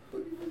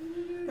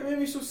 That made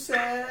me so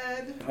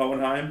sad.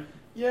 Hohenheim.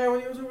 Yeah,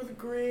 when he was over the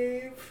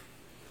grave.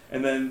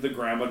 And then the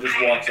grandma just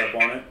walks up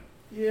on it.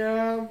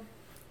 Yeah.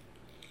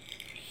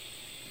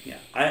 Yeah.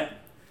 I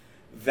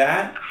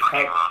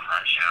fucking love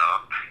that show.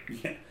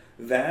 Yeah,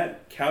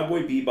 that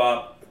Cowboy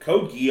Bebop,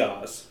 Code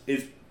Geass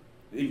is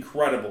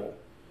incredible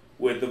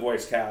with the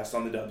voice cast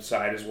on the dub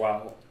side as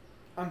well.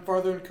 I'm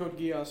farther in Code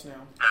Geass now.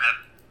 And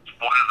it's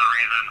one of the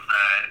reasons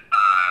that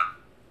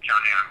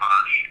Johnny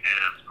Armash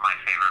is my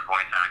favorite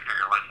voice actor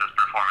was his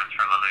performance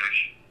for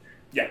Lelouch.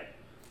 Yeah.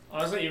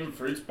 Honestly, even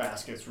Fruits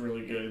Basket's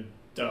really good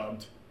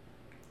dubbed.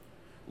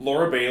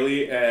 Laura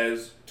Bailey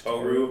as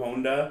Toru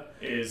Honda,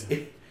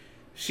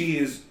 she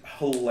is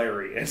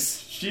hilarious.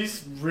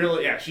 She's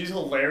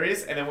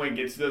hilarious, and then when it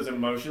gets to those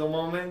emotional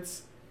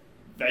moments,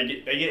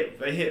 they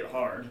hit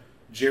hard.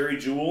 Jerry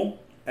Jewell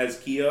as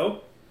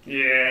Kyo,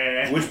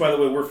 Yeah. which, by the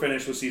way, we're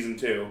finished with season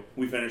 2.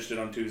 We finished it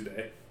on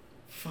Tuesday.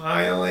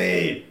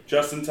 Finally.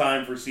 Just in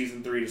time for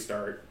season 3 to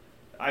start.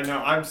 I know.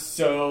 I'm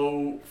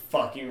so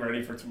fucking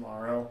ready for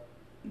tomorrow.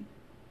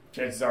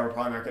 Chances are we're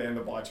probably not going to end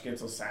up watching it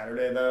until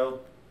Saturday, though.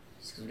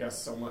 Just because we got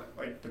so much,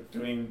 like,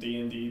 between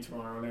D&D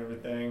tomorrow and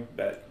everything.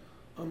 Bet.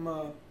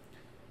 A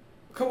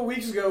couple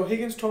weeks ago,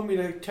 Higgins told me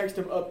to text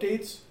him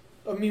updates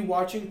of me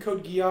watching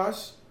Code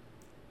Geass.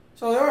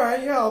 So I was like,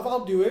 alright, yeah,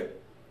 I'll do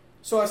it.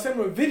 So I sent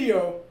him a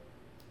video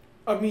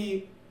of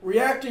me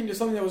reacting to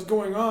something that was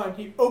going on.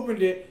 He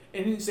opened it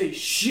and didn't say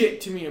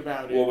shit to me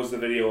about it. What was the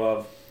video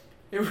of?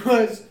 It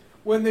was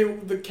when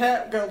the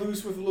cat got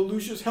loose with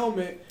Lelouch's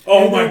helmet.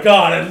 Oh my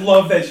god, I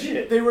love that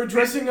shit. They were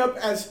dressing up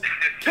as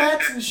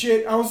cats and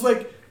shit. I was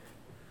like,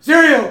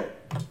 Zerio,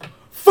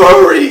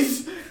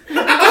 furries!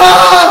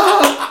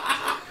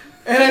 Ah!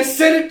 And I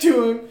sent it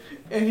to him,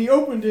 and he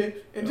opened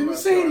it and didn't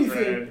say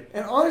anything. Red.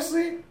 And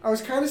honestly, I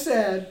was kind of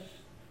sad.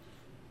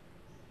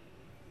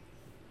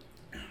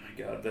 Oh my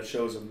god, that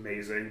show is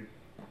amazing.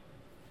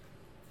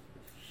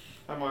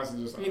 I'm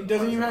honestly just... He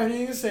doesn't even have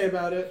anything to say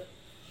about it.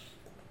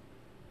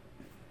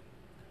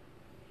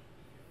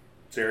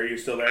 Sarah, you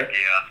still there? Geass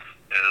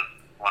is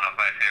one of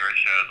my favorite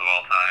shows of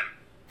all time.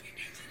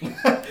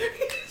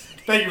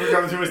 Thank you for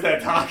coming to us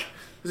that talk.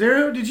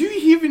 Zerio, did you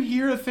even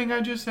hear a thing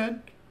I just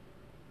said?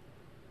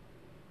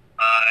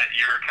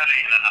 You're cutting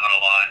in and out a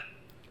lot.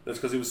 That's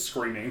because he was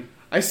screaming.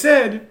 I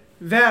said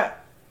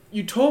that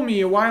you told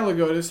me a while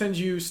ago to send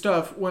you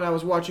stuff when I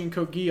was watching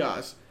Code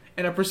Geass,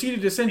 and I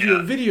proceeded to send you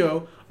a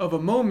video of a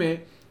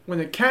moment when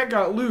the cat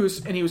got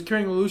loose and he was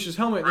carrying Lelouch's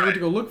helmet, and they went to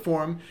go look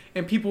for him,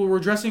 and people were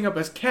dressing up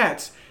as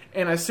cats,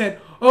 and I said,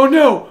 "Oh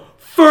no,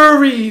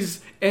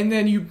 furries!" And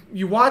then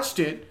you watched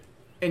it,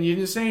 and you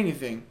didn't say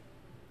anything.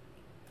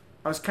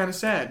 I was kind of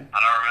sad. I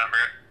don't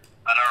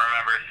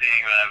remember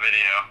seeing that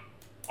video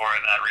or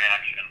that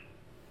reaction.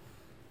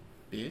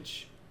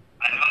 Bitch.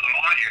 I know the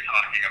moment you're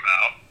talking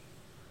about.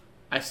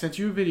 I sent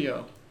you a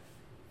video.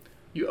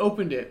 You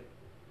opened it.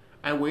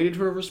 I waited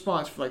for a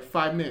response for like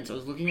 5 minutes. I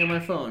was looking at my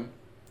phone.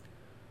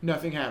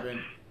 Nothing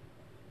happened.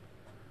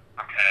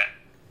 Okay.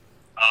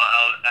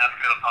 I'll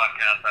after the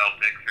podcast, I'll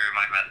dig through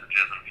my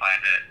messages and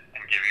find it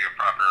and give you a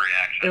proper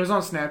reaction. It was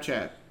on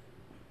Snapchat.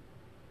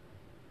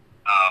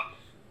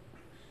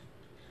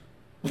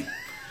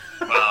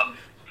 Well,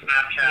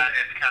 Snapchat,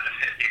 it's kind of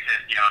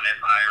 50-50 on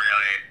if I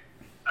really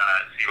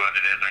see what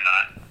it is or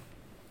not.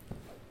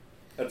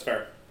 That's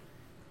fair.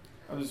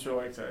 I'm just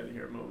really excited to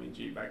hear Moby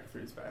G back to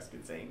Fruits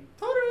Basket saying,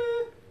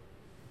 "Tada!"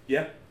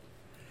 Yeah.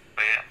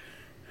 But yeah.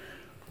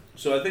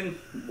 So I think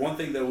one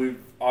thing that we've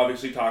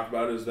obviously talked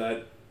about is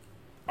that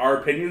our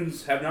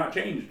opinions have not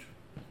changed.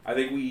 I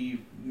think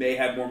we may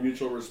have more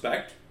mutual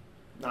respect.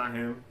 Not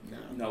him.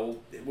 No,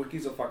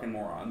 Wiki's a fucking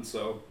moron,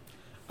 so...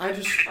 I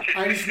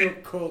just know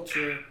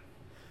culture.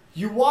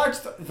 You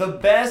watched the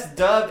best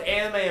dubbed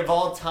anime of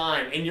all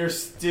time, and you're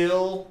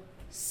still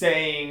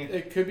saying...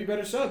 It could be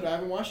better subbed. I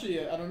haven't watched it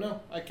yet. I don't know.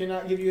 I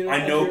cannot give you an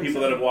I know accurate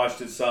people that sub. have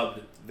watched it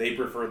subbed. They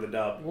prefer the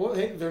dub. Well,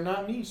 hey, they're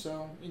not me,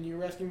 so... And you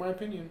were asking my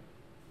opinion.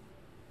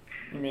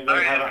 You mean I they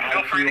mean, have an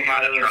feel free to IQ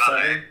higher give it than a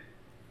try, 7?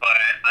 but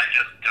I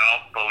just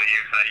don't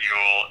believe that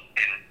you'll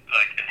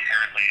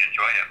inherently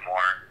enjoy it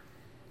more.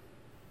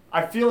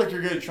 I feel like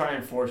you're going to try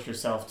and force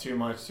yourself too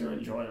much to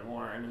enjoy it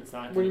more, and it's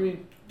not... What do you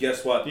mean?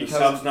 Guess what? Because- the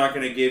sub's not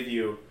going to give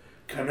you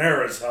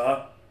chimeras,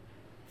 huh?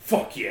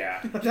 Fuck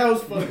yeah. That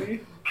was funny.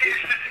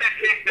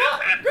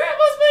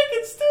 Grandma's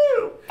making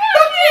stew!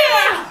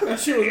 That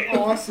shit was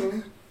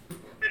awesome.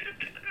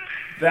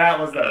 That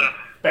was the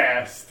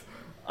best.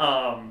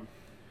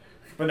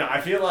 But no,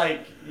 I feel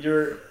like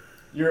your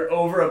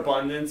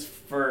overabundance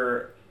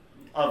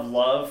of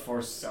love for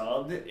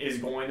subbed is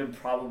going to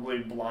probably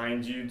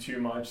blind you too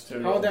much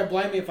to... How would that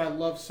blind me if I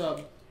love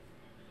sub?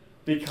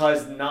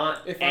 Because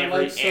not If I every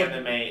like sub-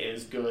 anime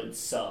is good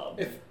sub.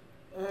 If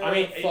I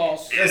mean,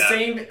 false. The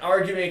same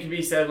argument can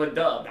be said with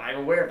dubbed. I'm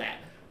aware of that.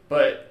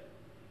 But,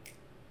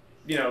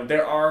 you know,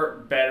 there are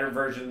better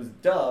versions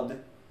dubbed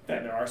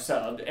than there are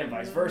subbed, and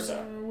vice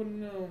versa. I wouldn't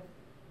know.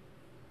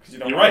 'Cause you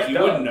don't You're watch right, you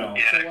dubbed. wouldn't know.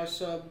 So I watch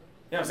sub.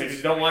 Yeah, I'm saying because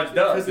you don't watch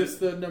dubbed. Because it's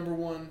the number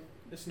one.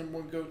 It's the number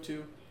one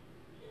go-to.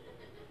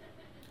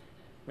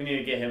 We need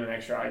to get him an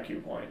extra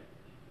IQ point.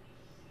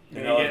 We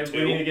You know, need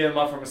to get him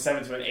up from a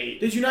 7 to an 8.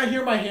 Did you not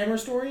hear my hammer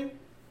story?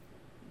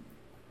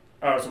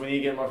 Oh, so we need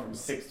to get him up from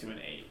 6 to an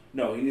 8.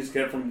 No, he needs to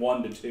get it from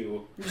 1 to 2.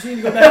 You just need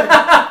to go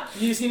back.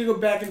 You just need to go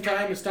back in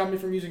time and stop me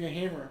from using a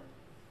hammer.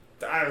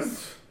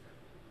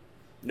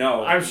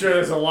 No. I'm sure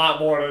there's a lot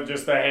more than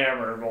just the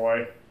hammer,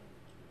 boy.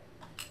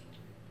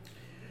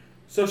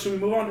 So should we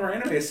move on to our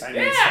anime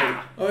assignments?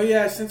 Yeah! Oh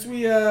yeah, since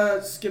we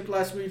skipped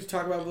last week to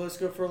talk about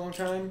Velisco for a long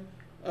time,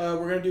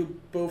 we're gonna do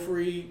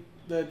BOFURI,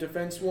 the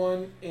defense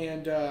one,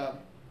 and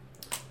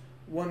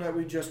one that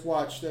we just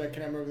watched that I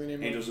cannot remember the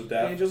name Angels of. of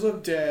Death. Angels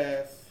of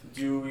Death.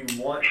 Do we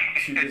want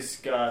to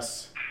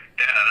discuss...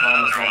 Yeah, that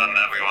other one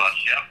that we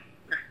watched,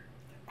 yep.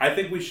 I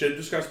think we should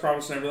discuss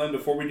Promise Neverland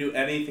before we do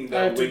anything I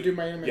that have to we... do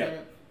my anime. Yeah.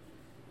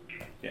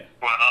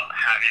 Well,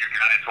 have you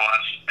guys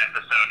watched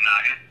episode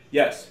 9?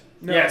 Yes.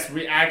 No. Yes,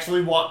 we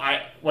actually want...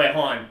 Wait,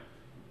 hold on.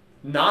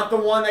 Not the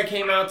one that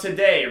came out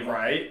today,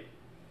 right?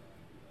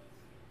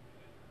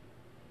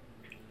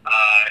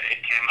 It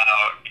came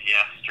out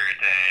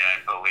yesterday,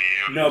 I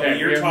believe. No, Okay, but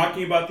you're we have-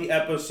 talking about the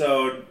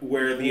episode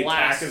where the attack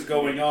Last is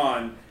going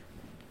on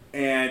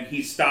and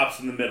he stops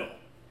in the middle.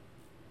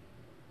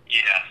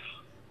 Yes.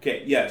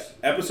 Okay, yes.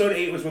 Episode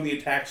 8 was when the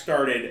attack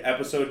started.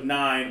 Episode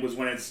 9 was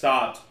when it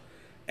stopped.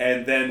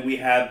 And then we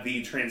had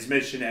the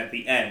transmission at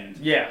the end.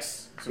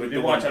 Yes. So we With did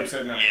the watch one-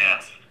 episode 9.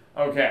 Yes.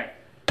 Okay.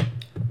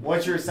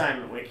 What's your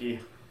assignment, Wiki?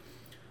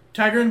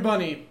 Tiger and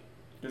Bunny.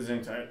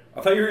 Gesundheit.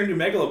 I thought you were going to do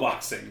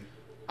Megaloboxing.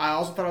 I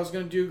also thought I was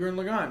gonna do Gurren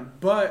Lagann,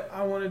 but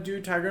I want to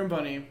do Tiger and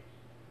Bunny.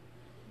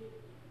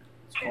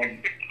 It's called...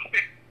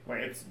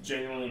 Wait, it's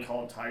genuinely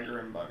called Tiger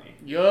and Bunny.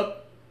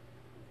 Yup.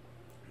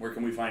 Where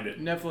can we find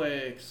it?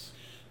 Netflix.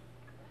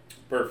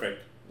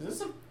 Perfect. Is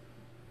this a...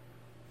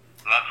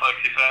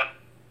 Netflix, you said?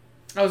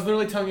 I was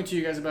literally telling to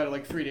you guys about it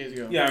like 3 days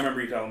ago. Yeah, I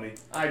remember you telling me.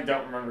 I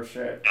don't remember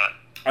shit. Yeah.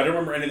 I don't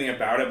remember anything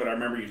about it, but I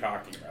remember you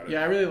talking about it.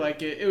 Yeah, I really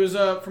like it. It was,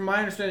 from my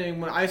understanding,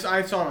 when I saw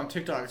it on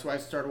TikTok, that's why I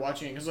started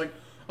watching it. Because, like,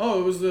 oh,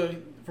 it was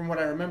from what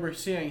I remember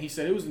seeing, he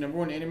said it was the number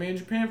one anime in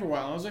Japan for a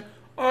while. And I was like,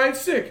 alright,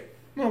 sick.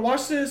 I'm gonna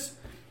watch this.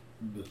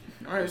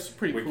 Alright, it's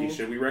pretty Wiki, cool.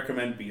 should we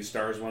recommend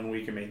Beastars one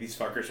week and make these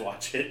fuckers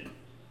watch it?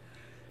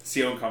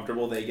 See how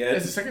uncomfortable they get?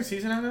 Is the second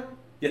season out now?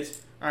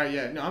 Yes. Alright,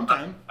 yeah. No, I'm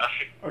fine. I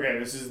Okay,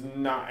 this is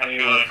not feel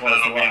anywhere like close to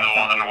that'll what be I the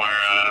thought. one where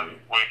it was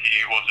Wiki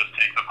will just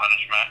take the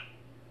punishment.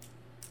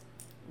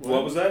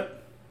 What was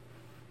that?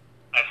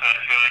 I said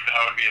I feel like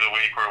that would be be the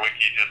week where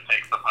Wiki just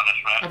takes the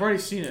punishment. I've already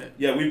seen it.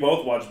 Yeah, we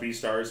both watched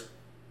Beastars.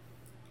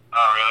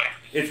 Oh,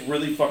 really? It's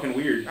really fucking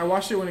weird. I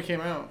watched it when it came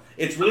out.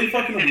 It's really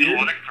fucking It weird,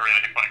 looks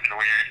really fucking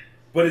weird.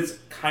 but it's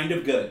kind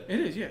of good. It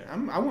is, yeah. I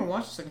want to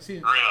watch the second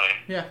season. Really?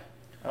 Yeah.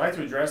 I like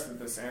to address that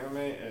this anime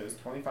is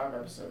 25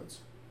 episodes.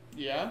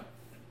 Yeah?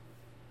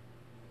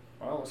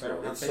 Well, looks like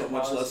It's so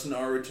much less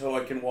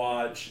Naruto I can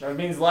watch. That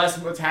means less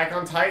Attack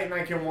on Titan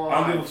I can watch.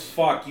 I don't give a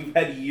fuck. You've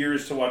had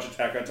years to watch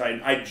Attack on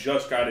Titan. I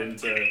just got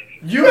into it.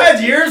 You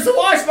had years to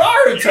watch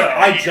Naruto!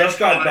 I just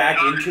got back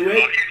into What it. are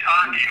you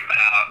talking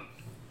about?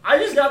 I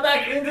just got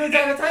back into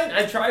Attack on Titan.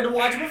 I tried to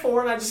watch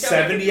before and I just got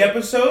back 70 into it.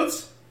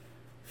 episodes?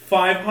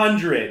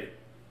 500.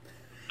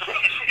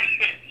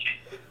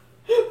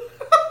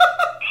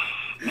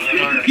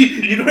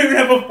 You don't even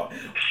have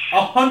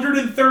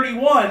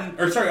 131,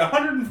 or sorry,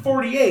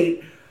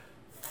 148,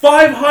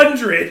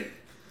 500.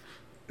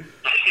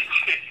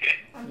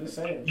 I'm just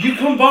saying. You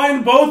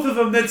combine both of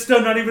them, that's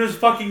still not even as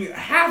fucking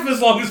half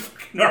as long as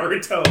fucking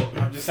Naruto.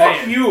 I'm just Fuck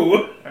saying.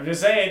 you. I'm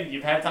just saying,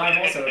 you've had time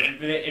also.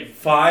 If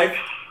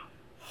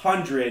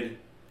 500.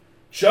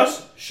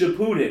 Just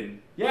Shippuden.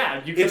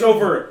 yeah, you It's could-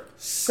 over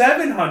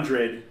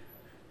 700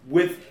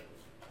 with,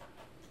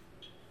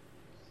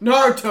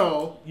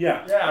 Naruto!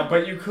 yeah. Yeah,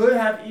 but you could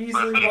have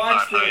easily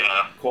watched it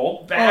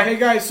Cole? Oh, back. hey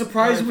guys,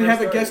 surprised when we it have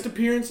a first guest started.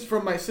 appearance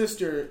from my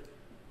sister.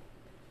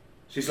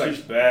 She's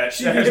like, bet.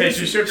 She, Yeah, gave us,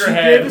 she shook her she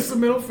head. gave us the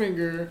middle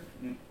finger.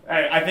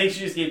 I think she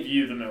just gave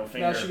you the middle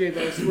finger. Now she gave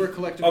us. We're a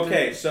collective.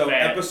 Okay, so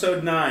Bad.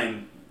 episode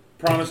 9,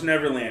 Promised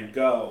Neverland,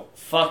 go.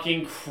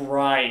 Fucking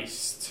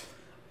Christ.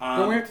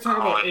 Don't we have to talk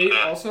about 8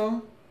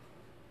 also?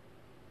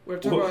 We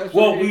have to talk about episode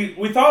Well, 8?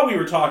 we thought we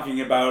were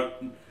talking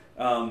about,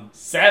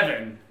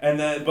 7. and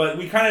then, but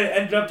we kind of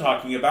ended up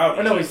talking about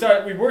Oh it. no,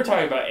 we were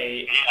talking about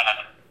 8.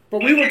 Yeah.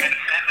 But we You were. even said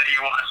that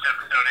you watched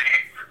episode 8,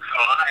 so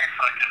I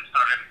fucking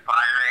started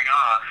firing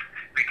off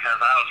because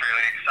I was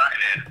really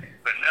excited.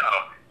 But no,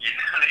 you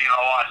none of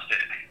y'all watched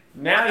it.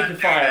 Now you can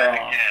Do fire that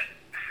off. again.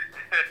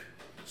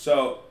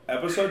 So,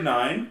 episode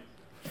 9,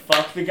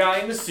 Fuck the guy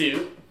in the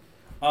suit.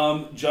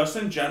 just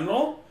in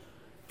general,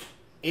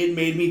 it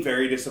made me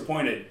very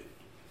disappointed.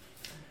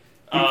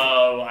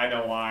 Oh, I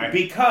know why.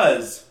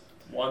 Because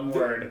One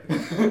word.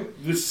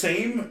 the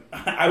same,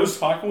 I was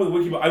talking with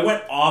Wiki, I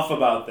went off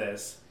about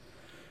this.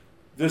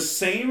 The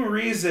same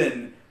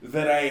reason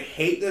that I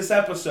hate this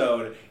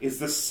episode is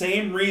the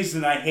same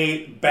reason I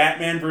hate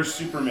Batman vs.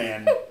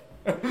 Superman.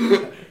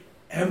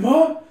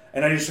 Emma?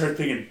 And I just started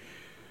thinking,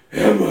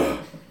 Emma!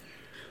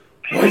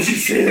 Why'd you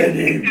say that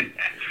name?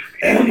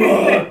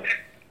 Emma!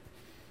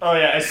 Oh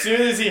yeah, as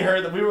soon as he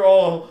heard that, we were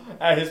all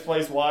at his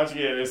place watching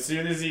it. As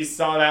soon as he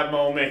saw that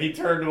moment, he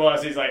turned to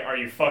us. He's like, "Are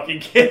you fucking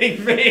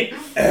kidding me?"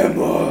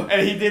 Emma!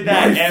 And he did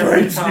that My every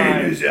friend's name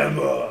time. is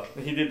Emma!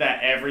 He did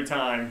that every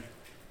time.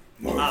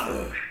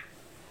 Martha.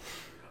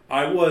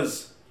 I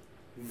was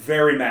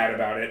very mad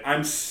about it.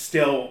 I'm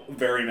still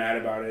very mad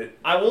about it.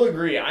 I will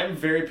agree. I'm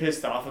very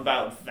pissed off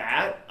about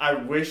that. I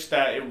wish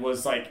that it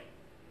was like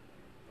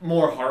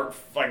more of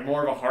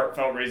a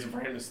heartfelt reason for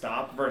him to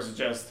stop versus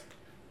just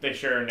they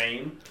share a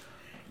name.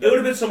 It would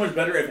have been so much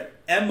better if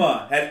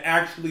Emma had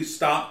actually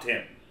stopped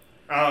him.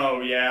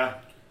 Oh yeah.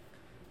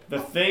 The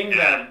thing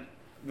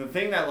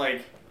that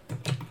like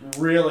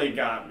really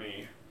got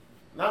me,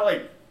 not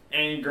like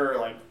anger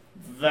like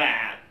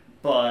that,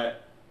 but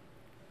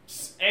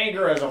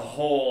anger as a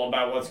whole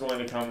about what's going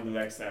to come in the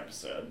next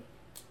episode.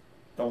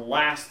 The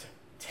last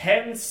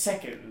 10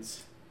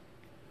 seconds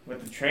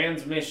with the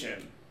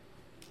transmission.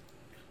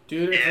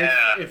 Dude,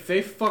 Yeah. if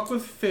they fuck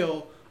with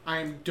Phil, I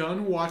am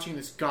done watching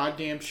this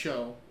goddamn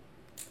show.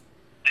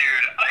 Dude,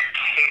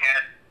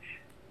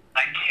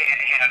 I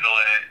can't handle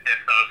it if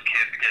those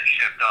kids get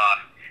shipped off.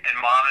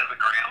 And mom is a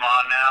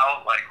grandma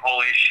now. Like,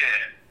 holy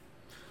shit.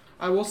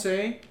 I will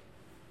say,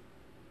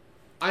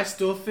 I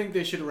still think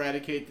they should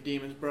eradicate the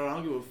demons, bro. I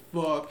don't give a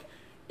fuck.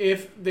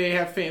 If they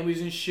have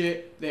families and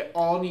shit, they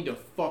all need to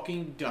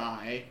fucking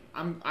die.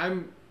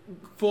 I'm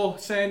full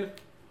send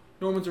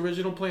Norman's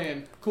original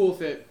plan. Cool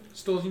with it.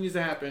 Still needs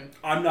to happen.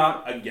 I'm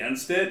not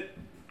against it,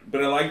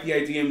 but I like the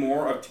idea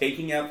more of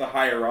taking out the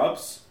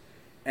higher-ups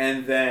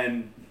and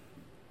then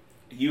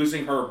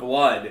using her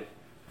blood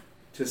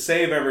to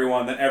save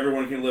everyone, that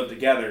everyone can live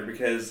together,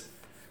 because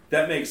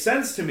that makes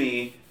sense to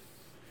me,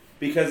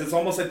 because it's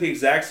almost like the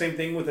exact same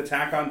thing with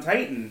Attack on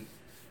Titan,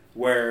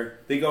 where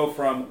they go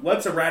from,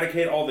 let's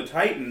eradicate all the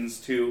Titans,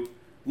 to,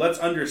 let's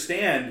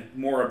understand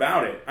more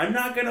about it. I'm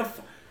not gonna...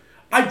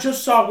 I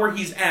just saw where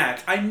he's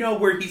at. I know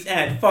where he's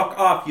at. Fuck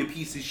off, you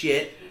piece of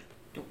shit.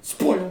 Don't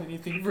spoil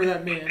anything for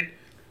that man.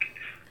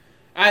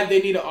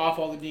 They need to off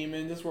all the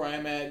demons. That's where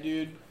I'm at,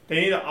 dude.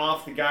 They need to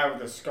off the guy with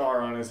the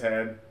scar on his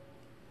head.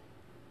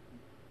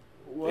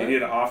 What? They need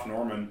to off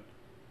Norman.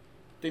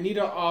 They need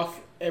to off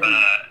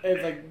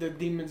like the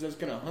demons that's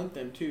gonna hunt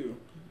them too.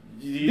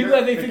 You People know,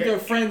 that they the think guy- their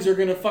friends are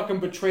gonna fucking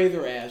betray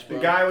their ass, bro.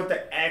 The guy with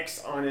the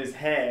X on his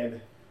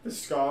head, the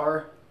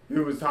scar,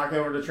 who was talking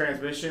over the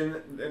transmission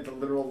at the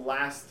literal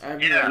last I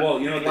mean, Yeah. Well,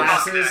 you know, Fuck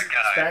glasses, that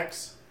guy.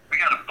 specs. We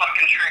got a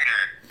fucking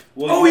traitor.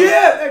 Well, Oh,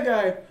 yeah, that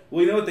guy.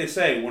 Well, you know what they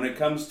say, when it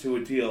comes to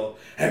a deal,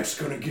 heck's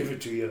gonna give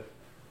it to you.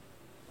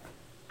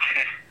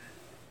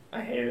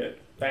 I hate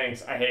it.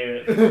 Thanks, I hate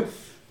it.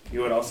 You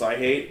know what else I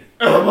hate?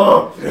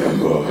 Emma!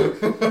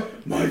 Emma!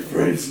 My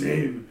friend's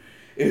name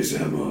is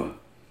Emma.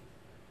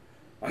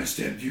 I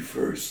stabbed you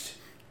first.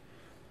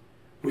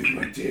 With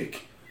my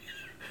dick.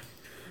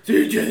 So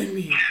you're telling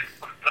me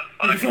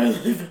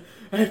if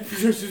I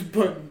press this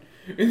button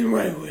in the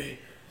right way,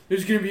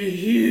 there's gonna be a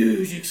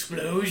huge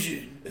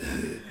explosion.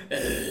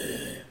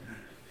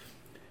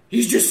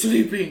 He's just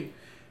sleeping.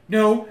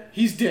 No,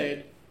 he's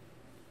dead.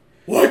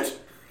 What?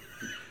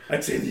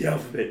 I'd say the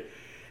alphabet.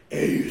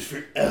 A is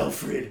for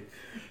Alfred.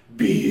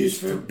 B is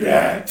for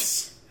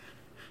bats.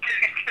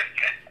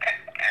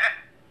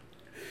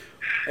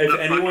 If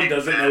anyone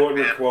doesn't know what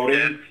we're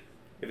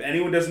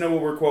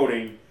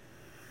quoting,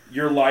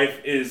 your life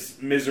is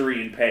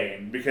misery and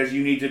pain because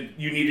you need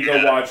to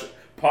go watch.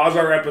 Pause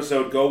our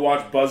episode. Go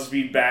watch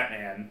BuzzFeed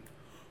Batman.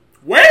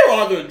 Where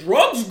are the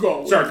drugs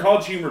going? Sorry,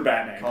 College Humor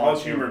Batman.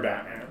 College Humor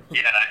Batman.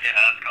 Yeah,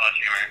 that's College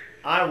Humor.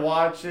 I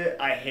watch it,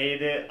 I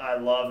hate it, I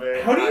love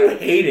it. How do you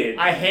hate it?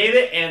 I hate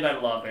it and I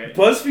love it.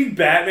 BuzzFeed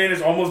Batman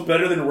is almost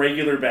better than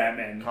regular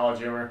Batman. College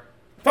Humor.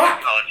 Fuck!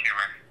 College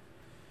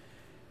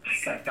Humor.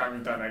 Second time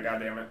we've done that,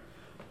 goddammit.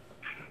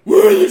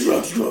 Where are the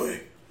drugs going?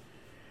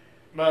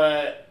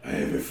 But I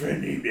have a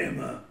friend named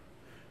Emma.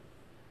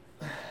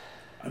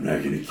 I'm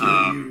not gonna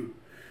kill you,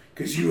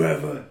 because you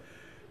have a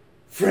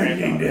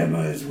friend named Emma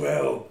as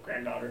well.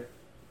 granddaughter.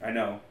 I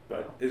know,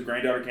 but his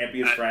granddaughter can't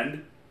be his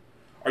friend?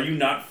 Are you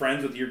not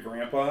friends with your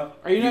grandpa?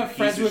 Are you not piece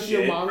friends of with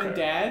your shit? mom and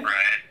dad?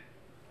 Right.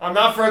 I'm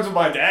not friends with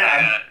my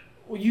dad.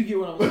 Well, you get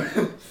what I'm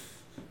saying.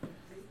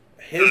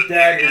 His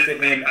dad is to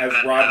him as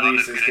Rod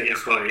Reese is to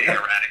Historia.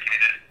 Eradicated.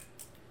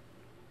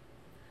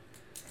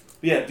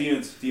 Yeah,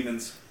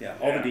 demons. Yeah,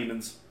 all the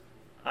demons.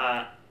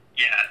 Yeah,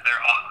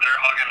 they're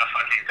all gonna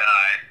fucking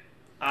die.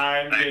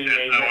 I'm Like, getting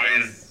there's no way.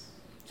 major.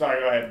 Sorry,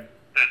 go ahead.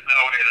 There's no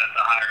way that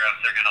the higher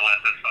ups are gonna let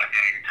this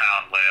fucking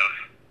town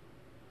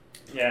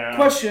live. Yeah.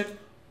 Question.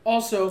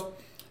 Also,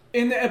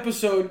 in the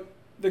episode,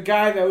 the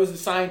guy that was the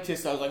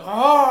scientist, I was like,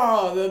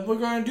 "Ah, we're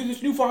gonna do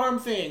this new farm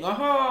thing,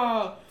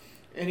 aha!"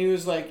 And he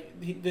was like,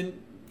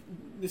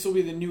 "This will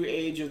be the new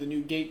age of the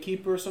new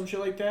gatekeeper or some shit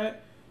like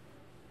that."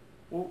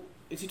 Well,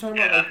 is he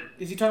talking about?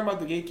 Is he talking about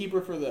the gatekeeper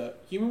for the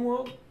human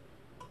world?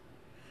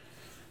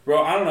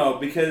 Bro, I don't know,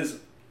 because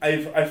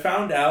I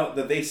found out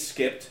that they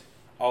skipped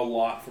a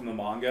lot from the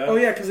manga. Oh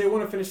yeah, because they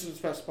want to finish it as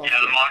fast as possible. Yeah,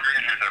 the manga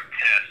readers are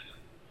pissed.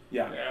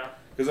 Yeah.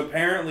 Because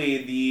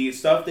apparently the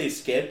stuff they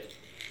skipped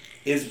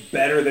is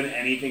better than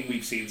anything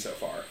we've seen so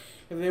far.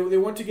 And they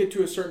want to get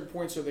to a certain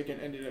point so they can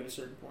end it at a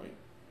certain point.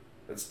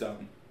 That's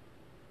dumb.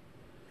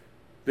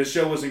 This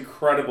show was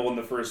incredible in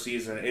the first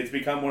season. It's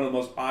become one of the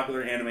most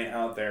popular anime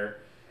out there,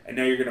 and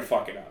now you're going to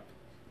fuck it up.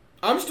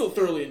 I'm still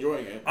thoroughly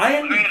enjoying it. I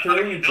am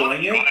thoroughly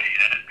enjoying it.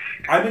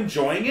 I'm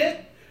enjoying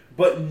it,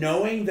 but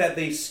knowing that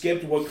they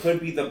skipped what could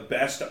be the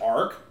best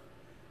arc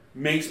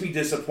makes me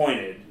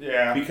disappointed.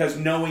 Yeah. Because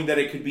knowing that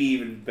it could be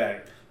even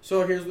better.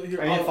 So here.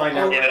 I need to find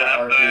out where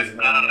that arc is. And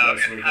I don't know.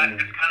 so we can...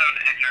 It's kind of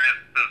an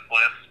ignorance is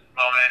bliss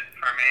moment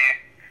for me.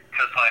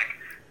 Because, like,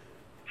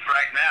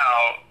 right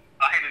now,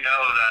 I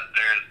know that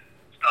there's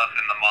stuff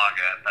in the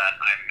manga that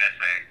I'm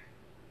missing.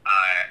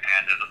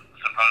 And is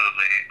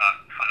supposedly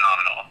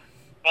phenomenal.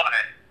 But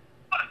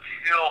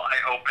until I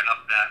open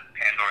up that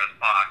Pandora's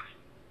box,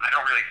 I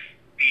don't really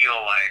feel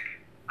like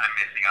I'm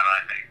missing out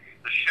on anything.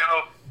 The show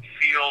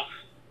feels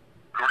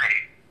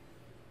great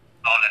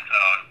on its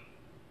own.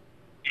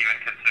 Even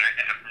considering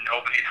if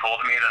nobody told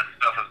me that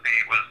stuff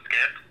was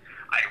skipped,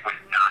 I would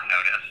not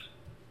notice.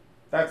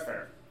 That's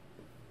fair.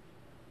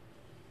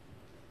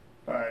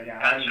 But yeah,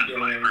 That's just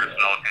my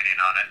personal opinion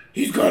on it.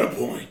 He's got a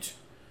point.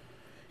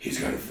 He's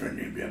got a friend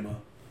named Emma.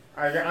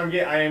 I am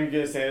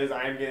gonna say this.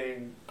 I am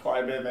getting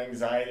quite a bit of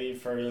anxiety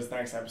for this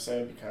next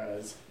episode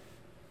because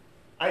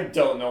I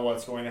don't know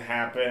what's going to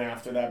happen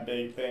after that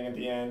big thing at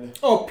the end.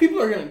 Oh,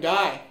 people are gonna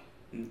die.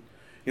 You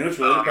know what's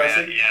really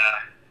depressing? Man, yeah.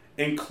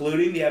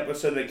 Including the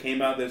episode that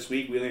came out this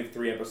week, we only have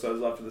 3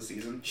 episodes left of the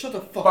season. Shut the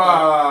fuck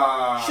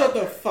up. Shut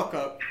the fuck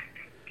up.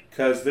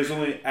 Because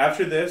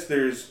after this,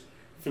 there's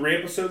 3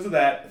 episodes of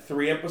that,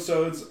 3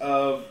 episodes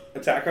of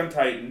Attack on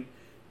Titan,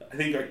 I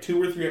think like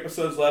 2 or 3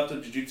 episodes left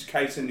of Jujutsu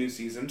Kaisen new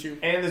season. 2.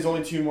 And there's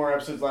only 2 more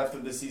episodes left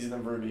of this season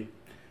of Ruby.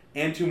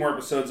 And 2 more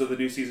episodes of the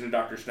new season of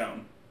Dr.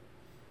 Stone.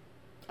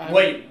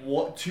 Wait,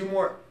 what? 2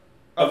 more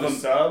of the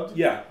subbed?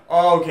 Yeah.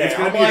 Oh, okay. It's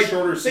going to be a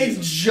shorter season.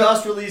 They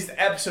just released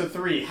episode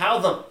 3. How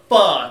the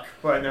fuck?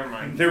 But never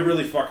mind. They're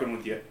really fucking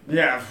with you.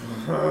 Yeah.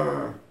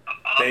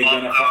 They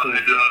gonna fucking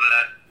with you.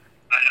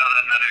 I know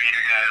that none of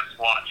you guys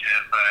watch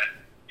it, but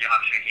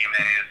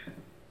Yashihime's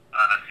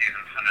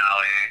season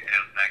finale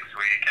is next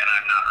week, and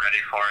I'm not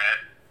ready for it.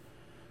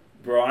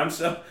 Bro, I'm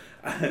so...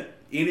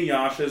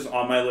 Inuyasha's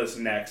on my list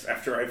next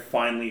after I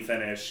finally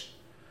finish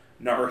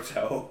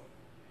Naruto.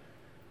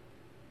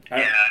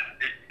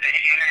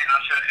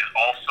 Inuyasha is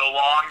also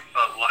long,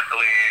 but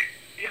luckily,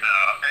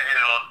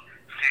 it'll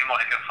seem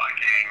like a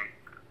fucking,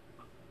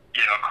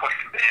 quick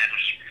binge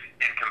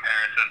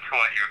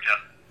what you've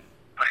just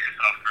put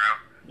yourself through.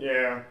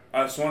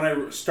 Yeah. So when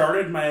I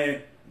started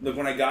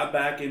when I got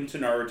back into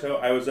Naruto,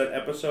 I was at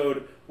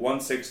episode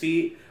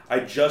 160. I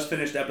just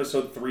finished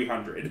episode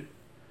 300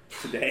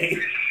 today.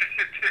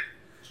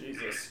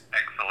 Jesus.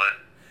 Excellent.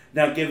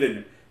 Now,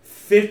 given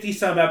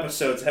 50-some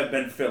episodes have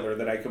been filler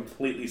that I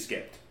completely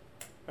skipped.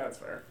 That's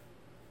fair.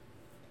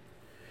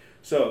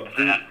 So,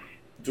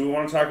 do we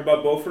want to talk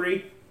about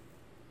BOFURI?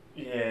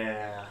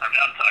 Yeah. I'm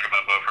down to talk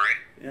about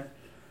BOFURI. Yeah.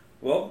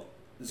 Well,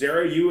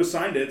 Zara, you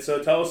assigned it,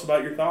 so tell us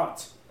about your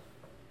thoughts.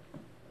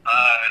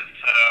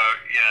 So,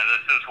 yeah,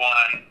 this is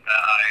one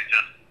that I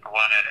just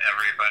wanted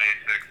everybody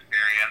to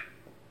experience.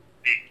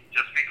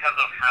 Just because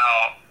of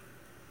how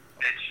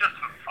it's just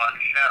a fun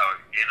show,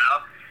 you know?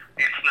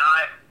 It's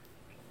not,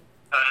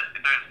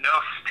 there's no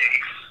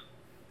stakes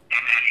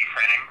in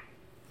anything.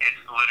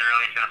 It's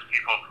literally just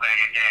people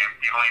playing a game.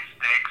 The only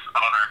stakes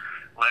are,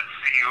 let's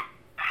see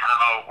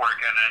how we're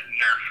going to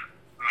nerf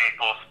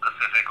Maple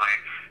specifically.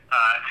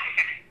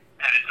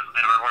 And it just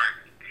never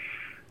worked.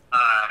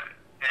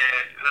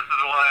 This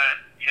is what,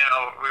 you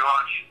know, we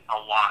watch a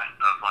lot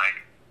of, like,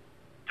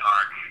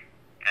 dark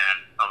and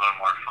a little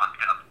more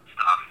fucked up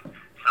stuff.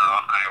 So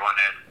I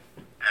wanted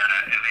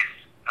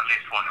at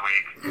least 1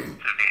 week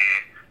to be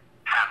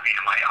happy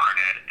and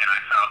lighthearted, and I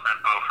felt that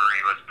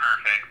BOFURI was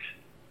perfect.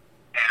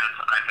 And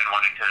I've been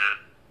wanting to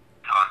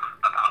talk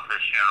about this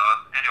show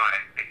anyway,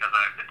 because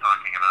I've been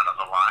talking about it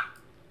a lot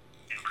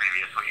in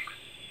previous weeks.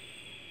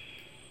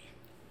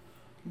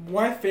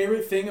 My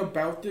favorite thing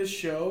about this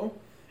show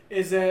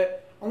is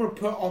that I'm going to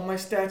put all my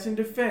stats in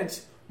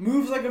defense.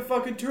 Moves like a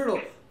fucking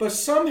turtle, but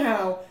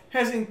somehow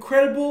has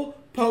incredible,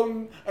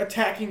 potent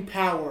attacking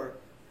power.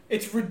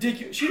 It's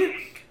ridiculous.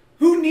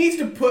 Who needs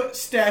to put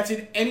stats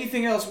in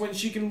anything else when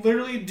she can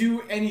literally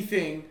do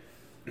anything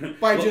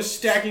by just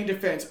stacking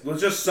defense?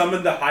 Let's just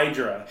summon the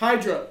Hydra.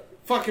 Hydra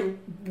fucking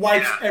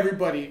wipes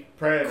everybody.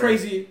 Predator.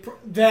 Crazy.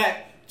 The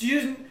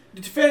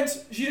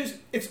defense,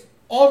 it's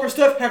all of her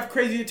stuff have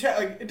crazy attack.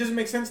 Like, it doesn't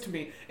make sense to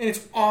me. And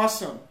it's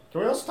awesome.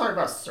 Can we also talk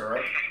about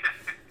syrup?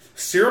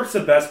 Syrup's the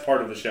best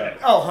part of the show.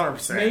 Oh,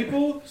 100%.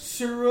 Maple,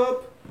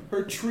 syrup,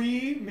 her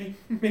tree,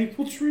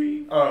 maple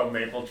tree. Oh,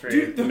 maple tree.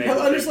 Dude, The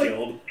Maple I Tree just like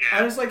Guild. I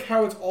just like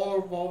how it's all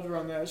revolved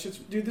around that.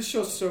 Dude, this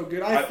show's so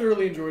good. I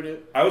thoroughly enjoyed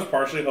it. I was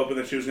partially hoping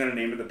that she was going to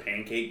name it the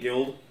Pancake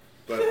Guild,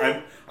 but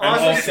I'm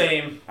Honestly, also,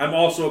 same. I'm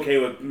also okay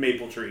with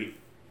Maple Tree.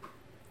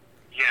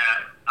 Yeah,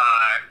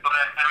 but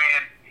I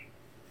mean,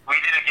 we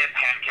didn't get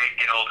Pancake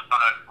Guild,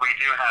 but we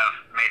do have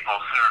maple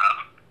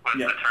syrup with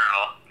Yeah. the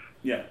turtle.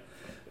 Yeah,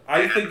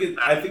 I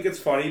think it's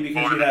funny because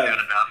More you than have good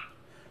enough.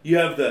 you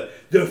have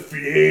the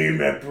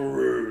Flame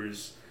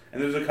Emperors,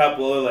 and there's a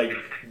couple of like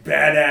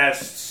badass,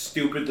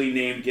 stupidly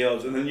named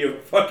guilds, and then you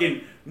have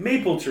fucking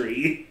Maple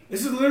Tree.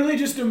 This is literally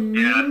just a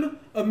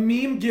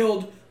meme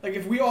guild. Like,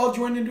 if we all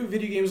joined into a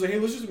video game, it's like, hey,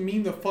 let's just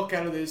meme the fuck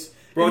out of this.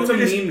 Bro, And it's a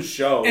then we meme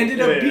show.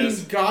 Ended up It being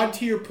is. god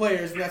tier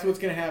players, and that's what's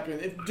gonna happen.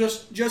 It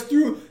just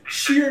through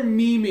sheer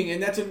memeing,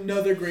 and that's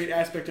another great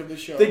aspect of the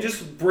show. They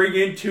just bring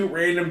in 2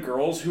 random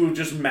girls who have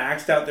just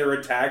maxed out their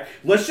attack.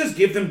 Let's just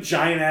give them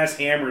giant ass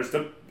hammers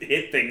to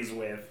hit things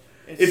with.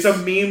 It's a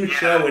meme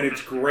show and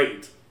it's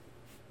great.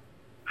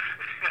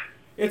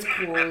 It's And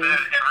cool. then everybody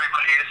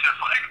is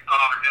just like,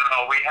 oh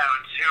no, we have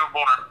 2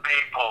 more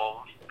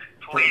maples.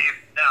 Please,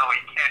 no, we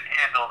can't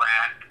handle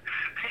that.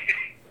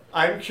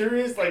 I'm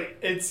curious, like,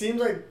 it seems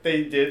like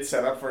they did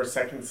set up for a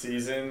second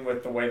season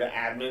with the way the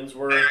admins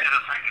were. There is a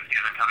second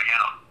season coming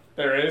out.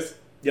 There is?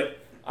 Yep.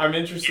 I'm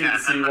interested Yeah, to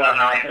see that's what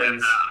another happens.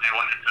 reason I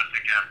wanted to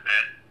suggest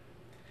it.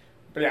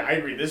 But yeah, I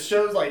agree. This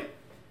show's like,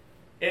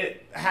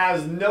 it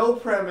has no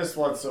premise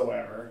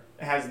whatsoever.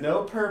 It has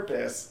no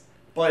purpose,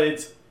 but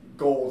it's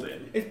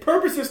golden. Its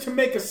purpose is to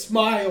make us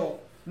smile.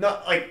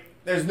 Not like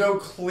there's no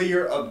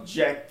clear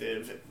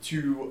objective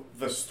to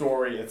the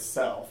story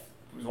itself.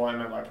 Is what I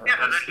meant by purpose.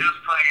 Yeah, they're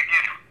just playing a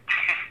game.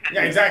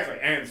 Yeah, exactly,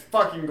 and it's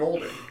fucking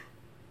golden.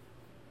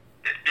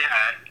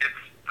 Yeah,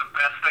 it's the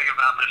best thing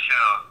about the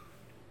show.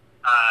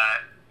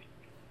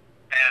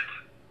 And,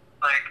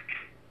 like,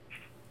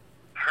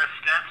 her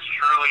stats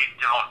truly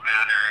don't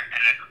matter,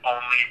 and it's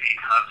only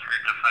because her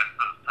defense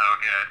is so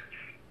good.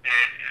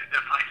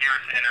 It's like you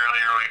were saying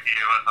earlier with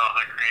you, with all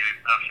the crazy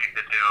stuff she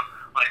could do.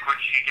 Like, when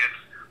she gets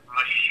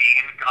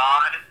Machine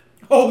God.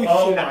 Holy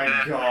Oh shit. my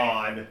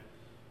god.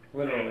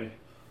 Literally.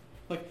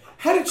 Like,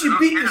 how did she who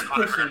beat cares this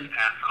what her person?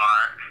 stats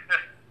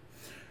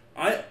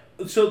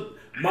are? So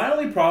my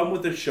only problem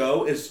with the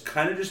show is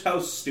kind of just how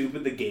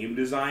stupid the game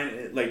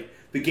design, like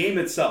the game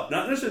itself,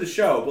 not necessarily the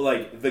show, but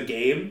like the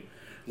game.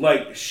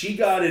 Like, she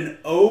got an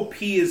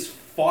OP as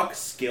fuck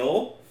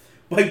skill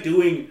by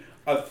doing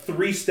a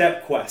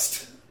 3-step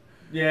quest.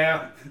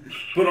 Yeah.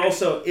 But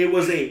also, it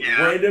was a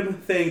Yeah. random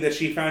thing that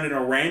she found in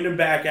a random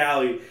back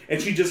alley,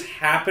 and she just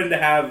happened to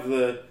have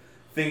the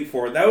thing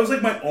for it. That was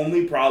like my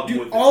only problem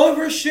with Dude, it. all of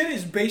her shit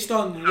is based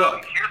on So,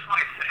 luck. here's my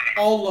thing.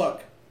 All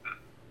luck.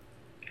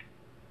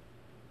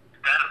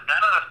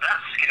 That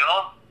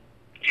skill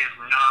is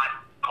not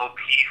OP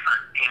for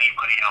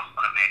anybody else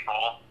but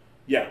Maple.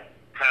 Yeah.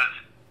 Because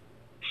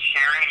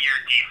sharing your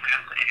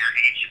defense and your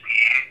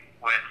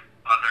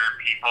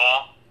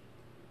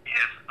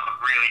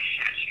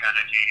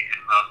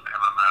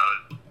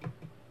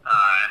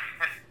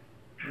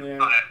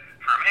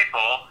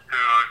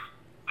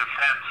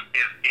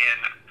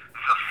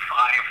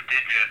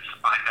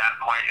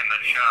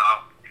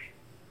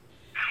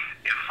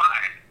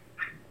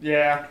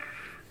Yeah.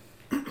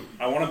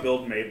 I want to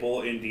build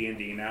Maple in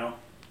D&D now.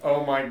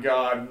 Oh my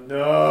god,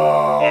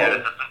 no! Yeah, this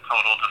is a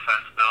total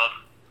defense build.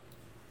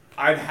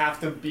 I'd have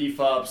to beef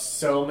up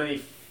so many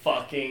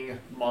fucking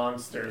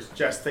monsters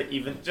just to be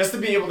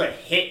able to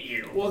hit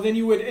you. Well, then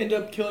you would end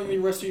up killing the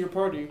rest of your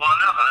party. Well,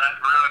 no, that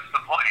ruins the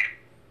point.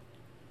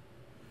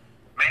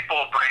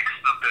 Maple breaks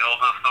the build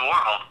of the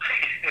world.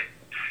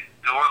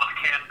 The world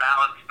can't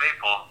balance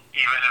Maple,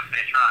 even if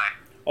they try.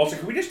 Also,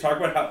 can we just talk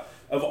about how,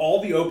 of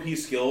all the OP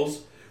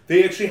skills,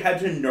 they actually had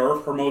to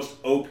nerf her most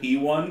OP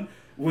one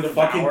with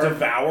fucking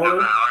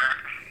Devour.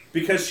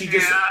 Because she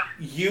just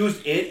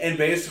used it and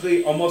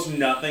basically almost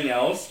nothing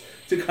else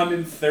to come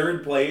in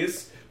third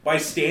place by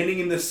standing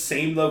in the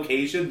same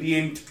location the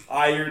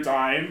entire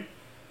time.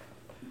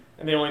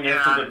 And they only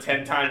nerfed it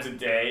 10 times a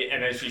day,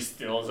 and then she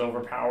still is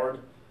overpowered.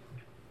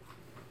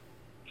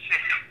 She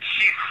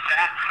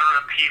sat through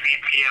a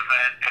PvP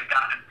event and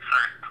got in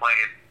third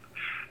place.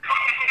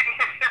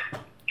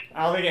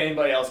 I don't think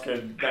anybody else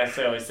could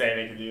necessarily say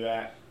they could do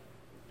that,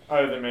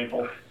 other than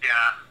Maple.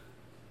 Yeah.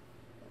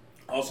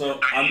 Also,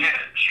 she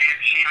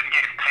even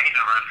gave Payne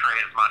a run for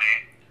his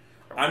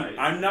money.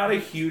 I'm not a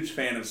huge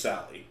fan of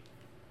Sally.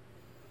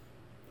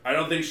 I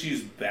don't think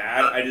she's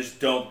bad. I just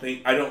don't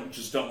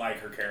like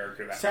her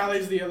character that much.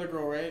 Sally's the other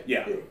girl, right?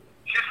 Yeah. She's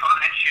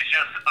fine. She's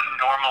just a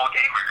normal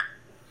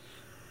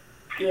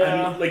gamer.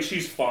 Yeah. I mean, like,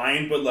 she's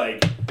fine, but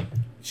like,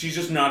 she's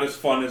just not as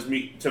fun as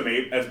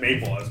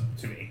Maple as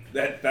to me.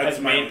 That's as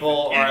Maple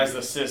or as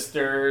the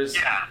sisters.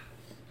 Yeah.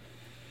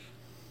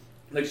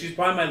 Like, she's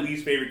probably my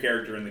least favorite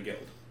character in the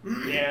guild.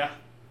 Yeah.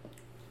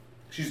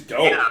 She's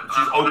dope. Yeah,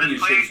 she's OP as honestly,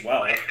 shit as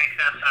well. I think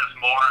that says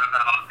more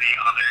about the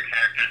other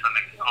characters in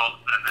the guild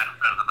than that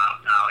says about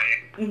Sally.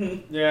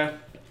 Mm-hmm. Yeah.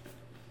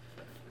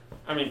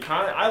 I mean,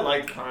 I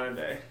liked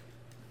Kanade.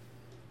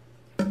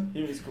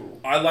 He was cool.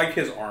 I like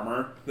his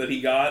armor that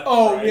he got.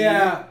 Oh, right?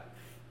 yeah.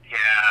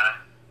 Yeah.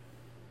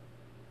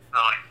 The,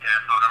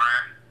 death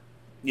armor.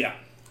 Yeah.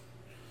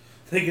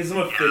 That gives him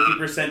a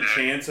 50%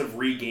 chance of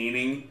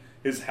regaining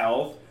his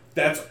health.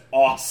 That's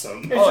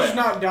awesome. It's just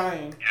not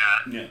dying.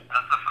 Yeah.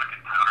 That's a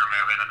fucking power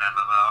move in an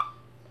MMO.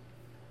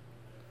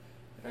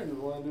 Hey, do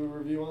we want to do a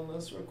review on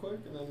this real quick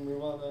and then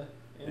move on to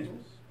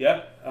Angels?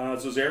 Yeah.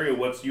 So, Zaria,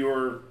 what's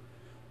your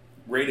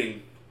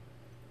rating?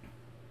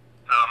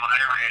 So my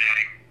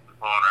rating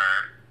for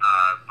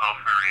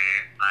BOFURI,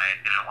 I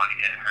didn't want to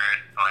get hurt,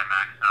 so I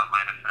maxed out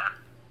my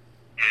defense,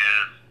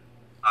 is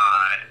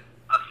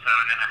a 7.5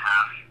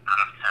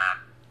 out of 10.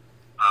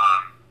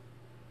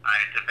 I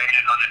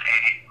debated on an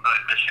 8, but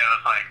the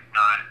show's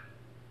not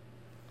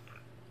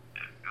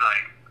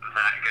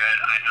that good,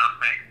 I don't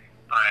think.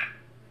 But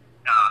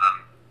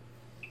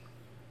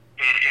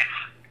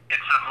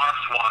it's a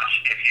must watch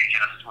if you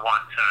just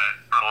want to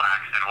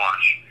relax and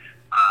watch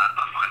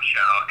a fun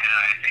show, and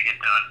I think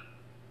it does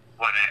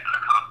what it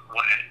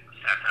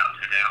sets out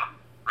to do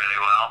really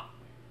well.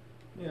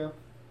 Yeah.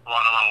 A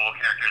lot of lovable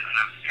characters, and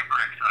I'm super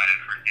excited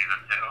for season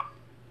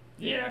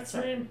 2. Yeah,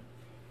 same.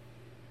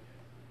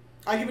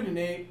 I give it an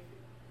 8.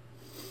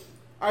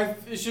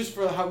 It's just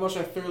for how much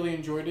I thoroughly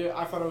enjoyed it.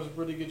 I thought it was a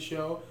really good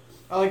show.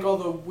 I like all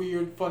the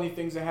weird, funny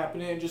things that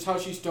happen in it, and just how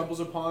she stumbles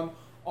upon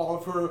all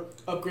of her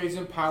upgrades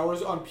and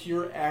powers on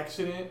pure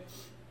accident.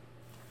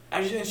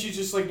 And she's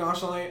just like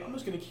nonchalantly, I'm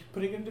just gonna keep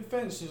putting it in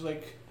defense. She's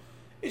like,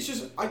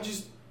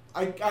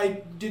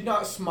 I did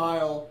not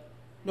smile.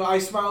 No, I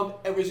smiled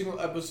every single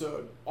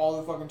episode, all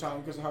the fucking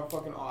time, because of how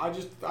fucking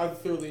I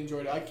thoroughly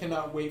enjoyed it. I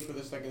cannot wait for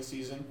the second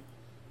season.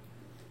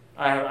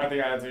 I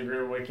think I have to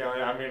agree with Wiki on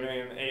it. I'm giving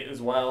it an 8 as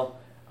well.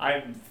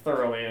 I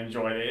thoroughly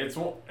enjoyed it.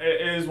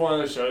 It is one of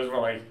those shows where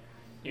like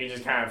you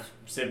just kind of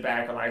sit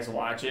back and like to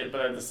watch it,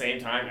 but at the same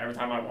time, every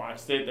time I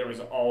watched it, there was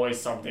always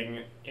something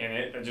in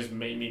it that just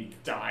made me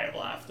die of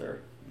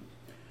laughter.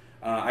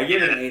 I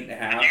give it an 8.5. Did you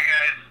guys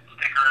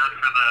stick around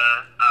for the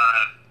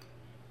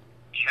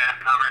chat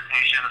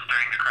conversations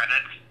during the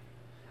credits?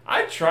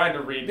 I tried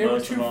to read They were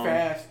most too of them.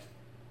 fast.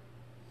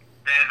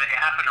 They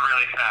happen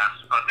really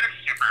fast, but they're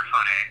super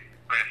funny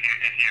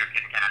if you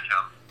can catch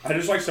them. I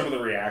just like some of the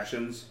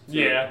reactions.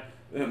 Yeah.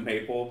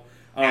 Maple.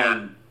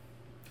 Yeah.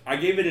 I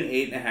gave it an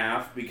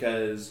 8.5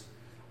 because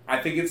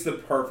I think it's the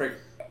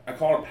perfect. I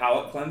call it a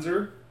palate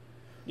cleanser.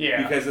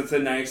 Yeah. Because it's a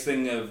nice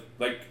thing of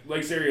like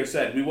Zario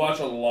said, we watch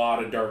a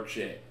lot of dark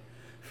shit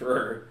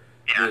for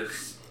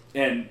this,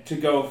 and to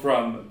go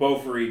from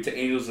BOFURI to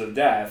Angels of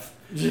Death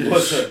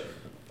was a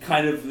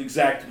kind of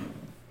exact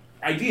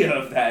idea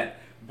of that.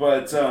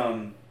 But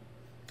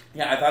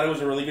yeah, I thought it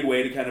was a really good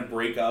way to kind of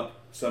break up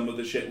some of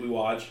the shit we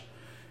watch.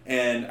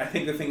 And I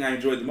think the thing I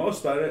enjoyed the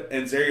most about it,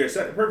 and Zario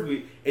said it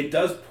perfectly, it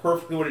does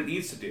perfectly what it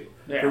needs to do.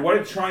 Yeah. For what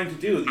it's trying to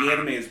do, the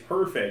anime is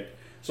perfect.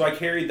 So I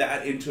carried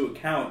that into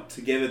account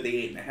to give it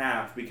the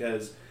 8.5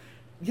 because,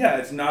 yeah,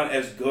 it's not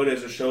as good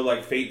as a show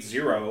like Fate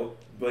Zero,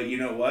 but you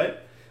know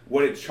what?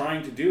 What it's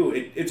trying to do,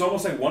 it's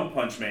almost like One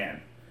Punch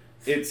Man.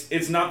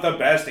 It's not the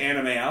best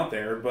anime out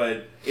there,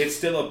 but it's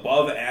still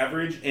above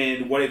average,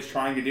 and what it's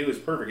trying to do is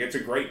perfect. It's a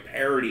great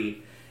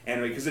parody,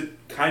 anime because it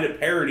kind of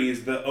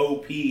parodies the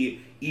OP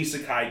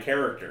isekai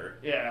character.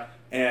 Yeah.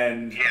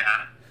 And Yeah.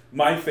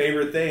 my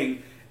favorite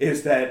thing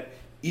is that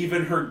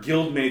even her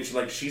guildmates are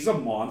like, she's a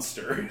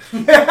monster.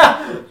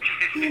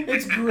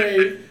 It's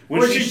great.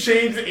 When she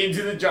changes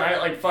into the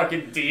giant, like,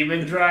 fucking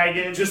demon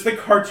dragon. Just the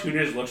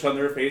cartoonish looks on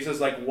their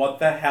faces like, what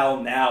the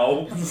hell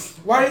now?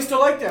 Why are you still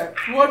like that?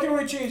 Well, I can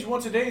only change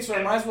once a day, so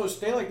I might as well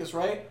stay like this,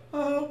 right?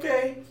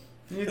 Okay.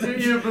 You do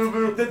you,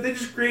 boo-boo. That they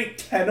just create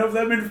 10 of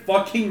them and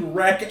fucking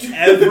wreck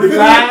everything.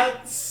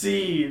 That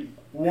scene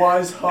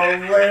was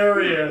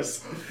hilarious.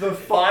 The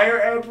Fire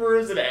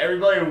Emperors and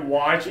everybody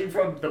watching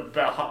from the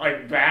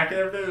back and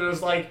everything, it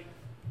was like,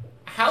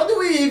 how do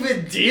we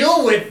even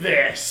deal with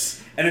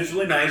this? And it's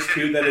really nice,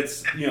 too, that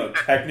it's,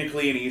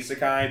 technically an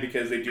isekai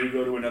because they do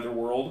go to another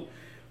world.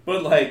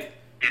 But, like,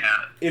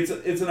 Yeah. it's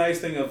a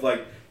nice thing of,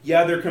 like,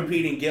 yeah, they're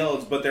competing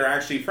guilds, but they're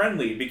actually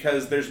friendly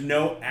because there's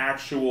no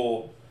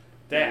actual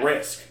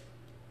risk.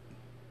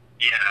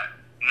 Yeah.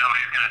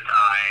 Nobody's gonna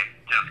die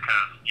just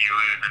because you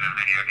lose in a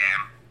video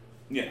game,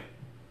 Yeah.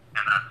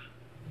 and that's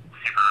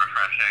super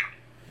refreshing.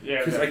 Yeah,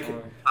 Because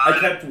definitely. I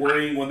kept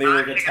worrying when they were I'm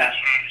actually gonna attacked.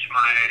 change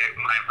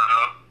my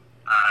vote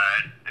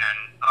and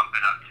bump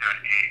it up to an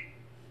 8.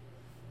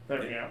 There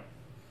we go.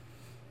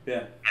 Yeah.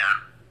 Yeah.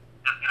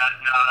 Just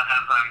now that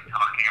as I'm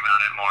talking about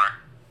it more,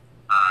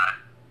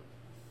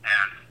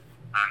 and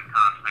I'm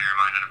constantly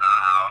reminded about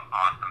how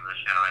awesome the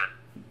show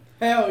is.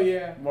 Hell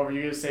yeah. What were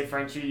you going to say,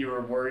 Frenchie? You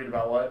were worried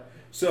about what?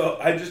 So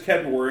I just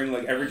kept worrying,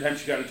 like, every time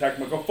she got attacked,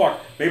 I'm like, oh, fuck,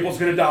 Maple's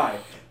gonna die.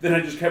 Then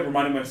I just kept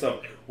reminding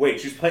myself, wait,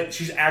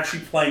 she's actually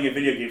playing a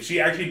video game. She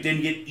actually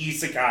didn't get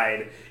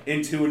isekai'd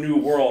into a new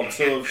world,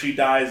 so if she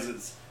dies,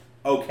 it's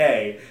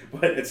okay.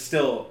 But it's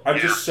still, I'm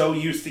just so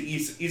used to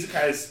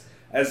isekais.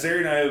 As Zary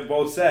and I have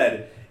both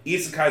said,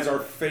 isekai's our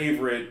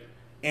favorite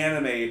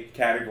anime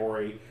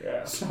category.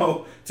 Yeah.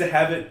 So to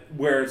have it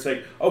where it's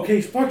like,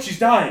 okay, fuck, she's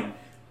dying.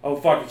 Oh,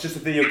 fuck, it's just a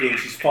video game,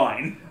 she's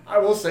fine. I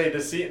will say,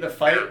 the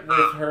fight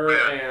with her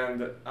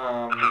and, It's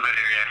a video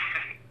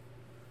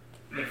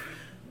game.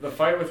 the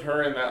fight with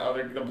her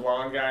and the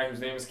blonde guy whose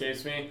name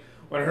escapes me,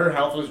 when her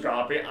health was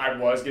dropping, I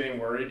was getting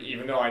worried,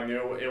 even though I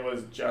knew it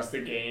was just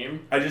a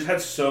game. I just had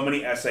so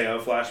many SAO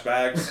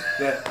flashbacks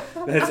that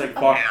it's like,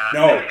 fuck,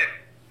 no.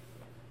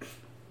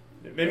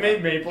 They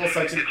made Maple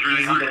such an It's really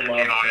easy hard to to love deal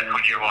with when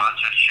character. you watch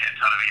a shit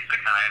ton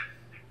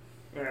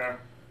of isekais.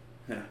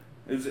 Yeah.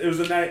 Yeah. It was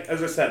a nice,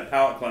 as I said,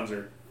 palate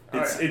cleanser.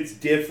 It's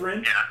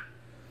different,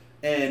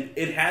 Yeah. and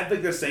it had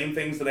like the same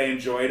things that I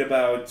enjoyed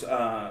about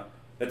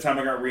the time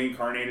I got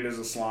reincarnated as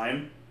a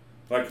slime,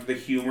 like the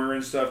humor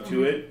and stuff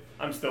to it.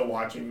 I'm still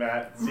watching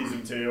that,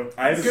 season 2.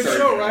 I haven't Good started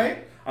show, yet.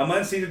 right? I'm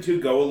letting season 2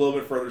 go a little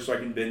bit further so I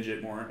can binge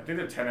it more. I think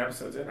they're 10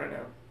 episodes in right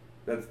now.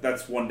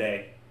 That's one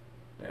day.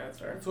 Yeah, that's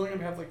fair. It's only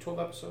gonna have like 12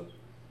 episodes.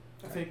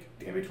 I think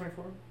maybe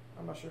 24.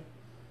 I'm not sure.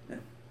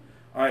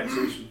 All right,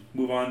 so we should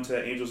move on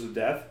to Angels of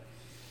Death.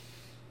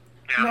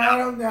 Yeah. No, I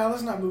don't. No,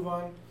 let's not move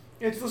on.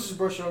 Let's just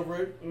brush over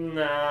it.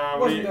 Nah,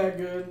 Wasn't that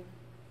good?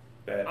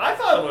 Bad. I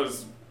thought it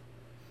was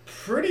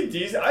pretty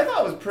decent. I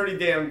thought it was pretty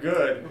damn It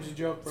good. was a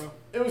joke, bro.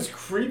 It was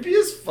creepy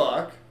as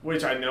fuck,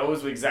 which I know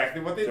is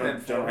exactly what they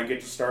meant Don't for. I get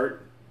to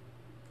start?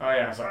 Oh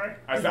yeah, sorry.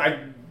 I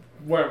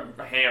went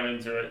ham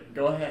into it.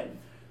 Go ahead.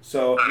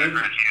 So So, Frenchie, get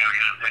an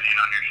opinion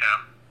on your show.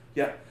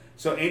 yeah.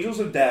 So Angels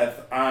of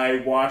Death, I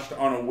watched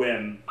on a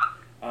whim.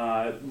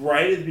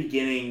 Right at the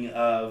beginning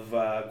of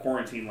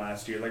quarantine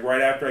last year, like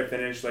right after I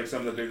finished like some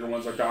of the bigger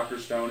ones like Dr.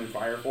 Stone and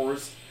Fire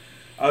Force,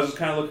 I was just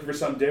kind of looking for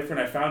something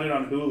different. I found it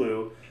on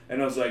Hulu,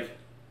 and I was like,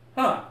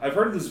 huh, I've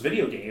heard of this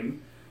video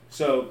game.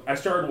 So I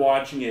started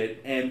watching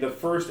it, and the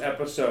first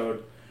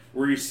episode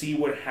where you see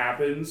what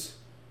happens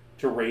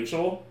to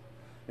Rachel,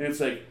 and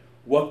it's like,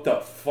 what the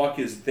fuck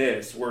is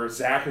this? Where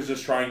Zach is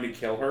just trying to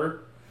kill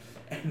her,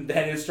 and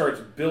then it starts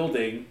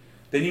building.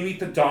 Then you meet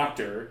the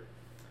doctor,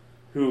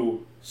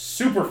 who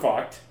super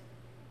fucked.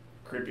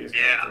 Creepy as Yeah.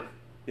 character.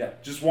 Yeah,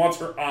 just wants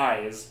her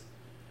eyes.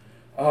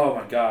 Oh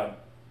my god.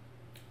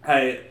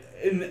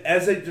 And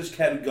as it just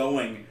kept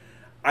going,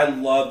 I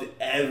loved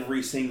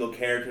every single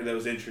character that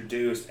was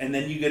introduced. And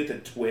then you get the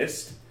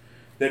twist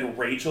that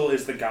Rachel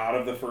is the god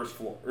of the first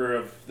floor, or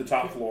of the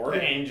top floor.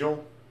 The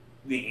angel.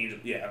 The angel,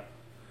 yeah.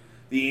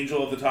 The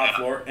angel of the top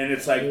floor. And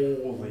it's like,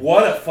 Holy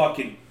what a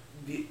fucking...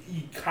 You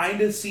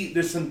kind of see,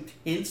 there's some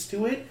hints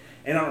to it.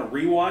 And on a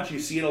rewatch, you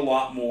see it a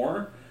lot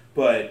more.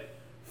 But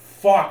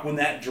fuck, when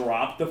that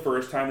dropped the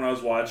first time when I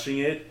was watching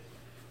it,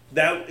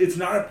 it's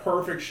not a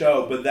perfect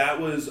show, but that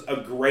was a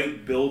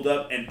great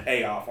build-up and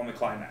payoff on the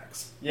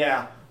climax.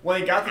 Yeah.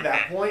 When it got to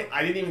that point,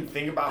 I didn't even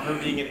think about her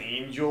being an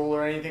angel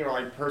or anything, or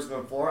like person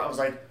on the floor. I was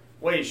like,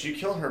 wait, she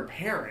killed her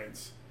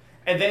parents.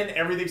 And then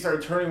everything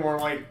started turning more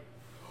like,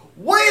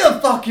 wait a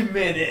fucking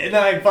minute! And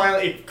then I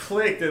finally, it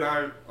clicked, and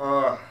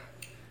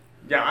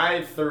yeah,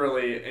 I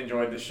thoroughly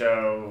enjoyed the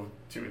show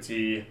to a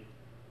T.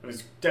 It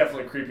was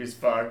definitely creepy as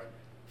fuck.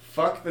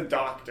 Fuck the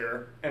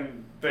doctor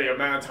and the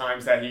amount of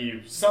times that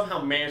he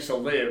somehow managed to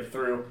live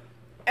through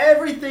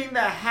everything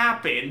that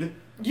happened.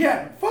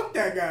 Yeah, fuck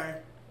that guy.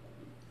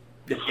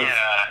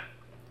 Yeah.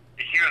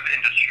 he was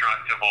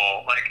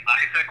indestructible. Like,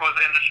 Isaac was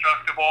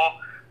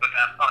indestructible, but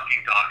that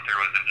fucking doctor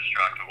was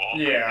indestructible.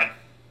 Yeah.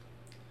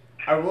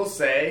 I will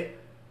say,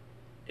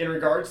 in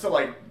regards to,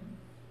 like,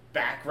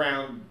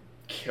 background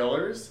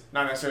killers,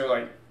 not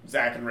necessarily, like,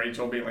 Zach and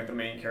Rachel being, like, the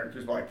main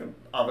characters, but, like, the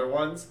other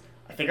ones,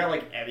 I think I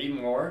like Eddie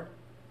more,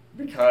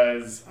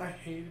 because I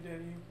hated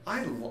Eddie.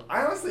 I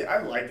honestly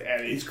liked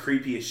Eddie. He's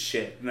creepy as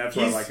shit, and that's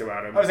what I like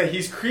about him. I was like,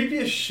 he's creepy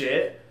as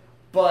shit,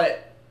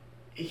 but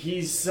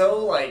he's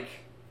so, like,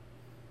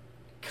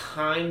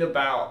 kind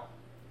about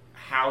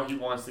how he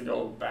wants to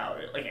go about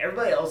it. Like,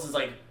 everybody else is,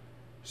 like,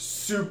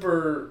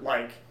 super,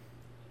 like,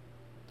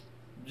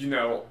 you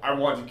know, I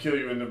want to kill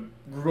you in the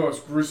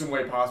most gruesome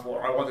way possible,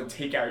 or I want to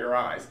take out your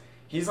eyes.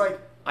 He's like,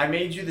 I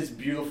made you this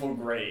beautiful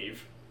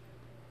grave,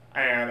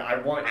 and I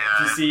want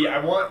you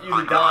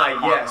to die,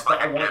 yes, but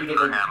I want you to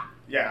look,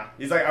 yeah.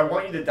 He's like, I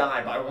want you to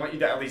die, but I want you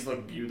to at least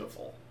look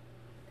beautiful.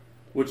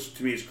 Which,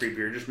 to me, is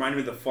creepier. Just remind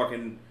me of the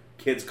fucking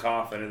kid's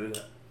coffin in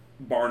the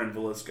barn in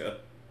Villisca.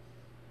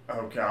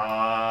 Oh,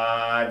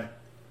 God.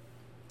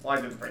 Why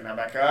did you bring that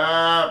back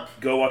up?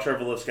 Go watch our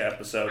Villisca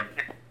episode.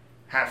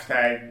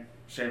 Hashtag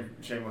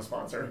shameless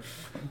sponsor.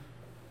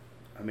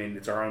 I mean,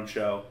 it's our own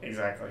show.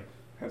 Exactly.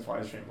 That's why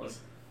it's shameless.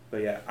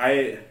 But yeah,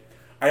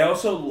 I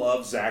also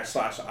love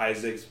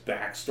Zach/Isaac's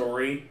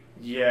backstory.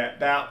 Yeah,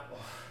 that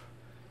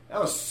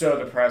was so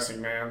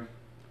depressing, man.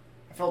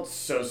 I felt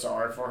so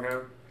sorry for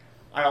him.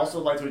 I also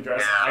like to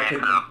address I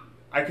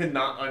could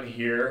not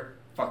unhear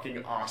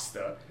fucking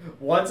Asta.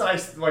 Once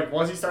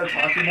he started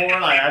talking more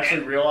and I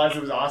actually realized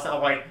it was Asta,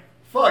 I'm like,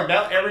 fuck,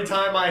 now every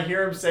time I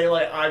hear him say,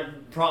 like, I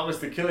promise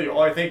to kill you,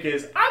 all I think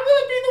is, I'm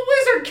gonna be the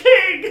Wizard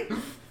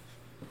King!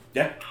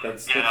 Yeah,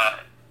 that's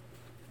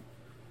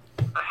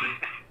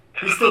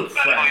He's still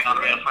Especially cracked,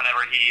 obvious man.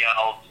 whenever he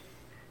yells,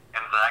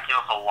 and Zach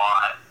yells a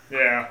lot.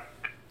 Yeah.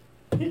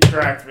 He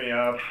cracked me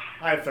up.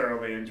 I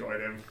thoroughly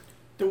enjoyed him.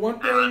 The one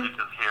And then you thing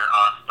just hear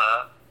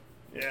Asta.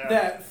 Yeah.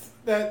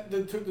 that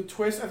the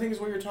twist, I think,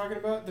 is what you're talking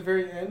about at the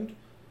very end,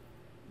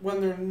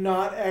 when they're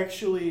not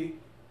actually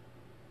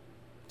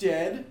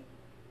dead.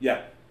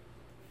 Yeah.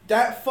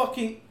 That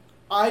fucking...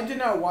 I did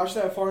not watch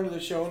that far into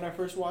the show when I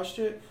first watched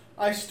it.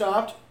 I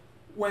stopped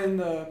when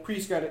the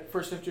priest got it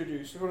first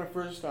introduced, when I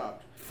first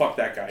stopped. Fuck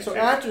that guy, So too.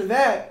 after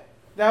that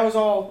was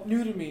all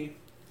new to me.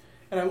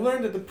 And I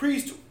learned that the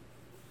priest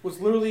was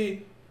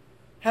literally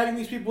having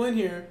these people in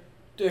here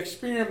to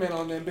experiment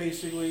on them,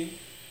 basically,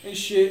 and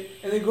shit,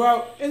 and they go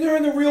out, and they're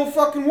in the real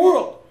fucking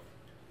world.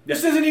 Yeah.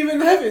 This isn't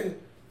even heaven.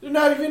 They're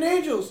not even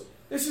angels.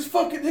 This is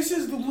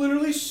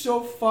literally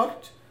so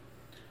fucked.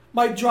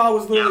 My jaw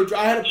was literally dry.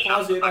 I had to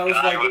pause it, and I was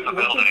like, what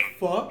the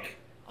fuck?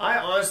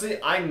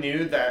 I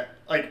knew that,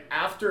 like,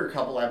 after a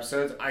couple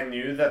episodes, I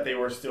knew that they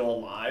were still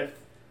alive.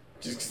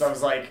 Just because I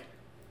was like,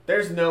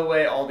 there's no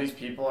way all these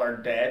people are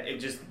dead. It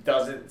just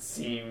doesn't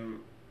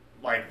seem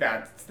like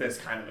that's this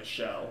kind of a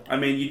show. I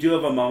mean, you do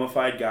have a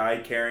mummified guy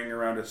carrying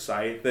around a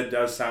scythe that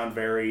does sound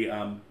very,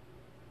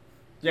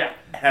 Yeah.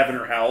 heaven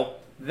or hell.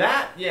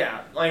 That,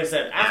 yeah. Like I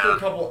said, after a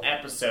couple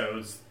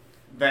episodes,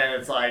 then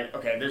it's like,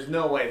 okay, there's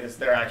no way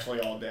they're actually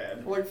all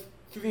dead. Like,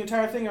 through the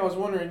entire thing, I was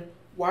wondering,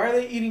 why are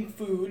they eating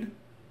food,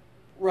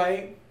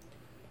 right?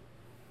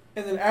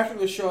 And then after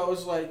the show, I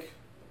was like,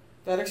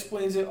 that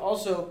explains it.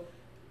 Also,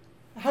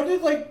 how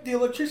did, like, the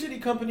electricity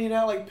company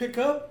not, like, pick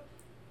up?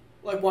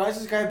 Like, why is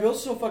this guy built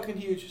so fucking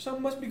huge?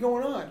 Something must be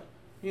going on,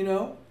 you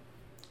know?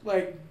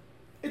 Like,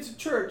 it's a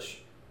church.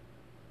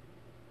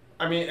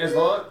 I mean,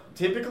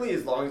 typically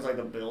as long as, like,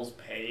 the bill's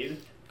paid,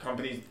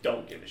 companies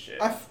don't give a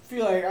shit. I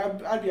feel like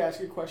I'd be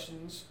asking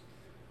questions.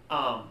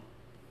 I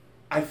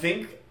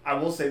think, I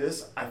will say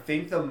this, I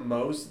think the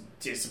most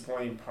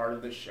disappointing part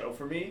of the show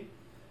for me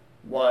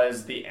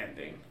was the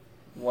ending,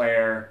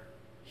 where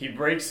he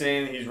breaks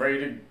in, he's ready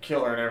to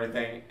kill her and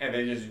everything, and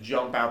they just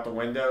jump out the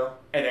window,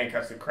 and then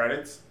cuts the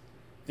credits.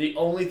 The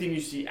only thing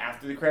you see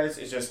after the credits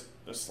is just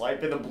the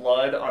slight bit of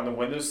blood on the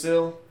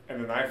windowsill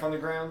and the knife on the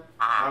ground.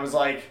 I was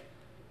like,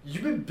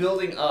 you've been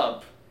building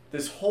up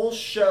this whole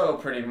show,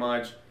 pretty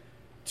much,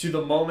 to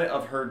the moment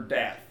of her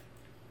death,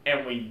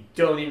 and we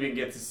don't even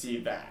get to see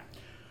that.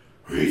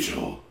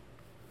 Rachel.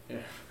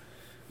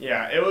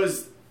 Yeah,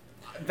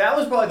 that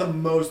was probably the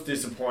most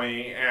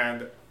disappointing,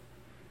 and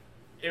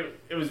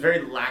it was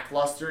very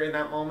lackluster in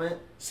that moment.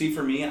 See,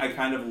 for me, I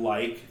kind of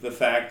like the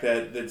fact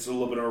that it's a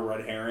little bit of a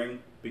red herring,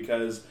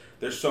 because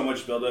there's so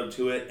much build up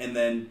to it, and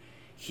then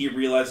he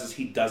realizes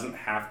he doesn't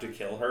have to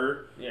kill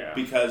her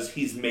because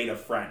he's made a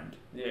friend.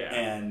 Yeah.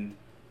 And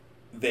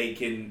they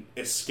can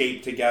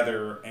escape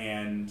together,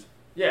 and...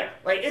 Yeah,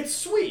 like, it's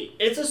sweet.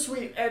 It's a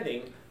sweet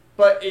ending,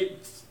 but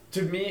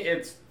to me,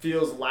 it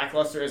feels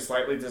lackluster and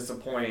slightly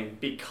disappointing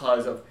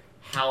because of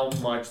how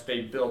much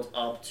they built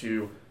up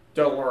to,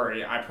 don't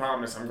worry, I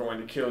promise I'm going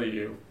to kill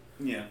you.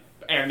 Yeah.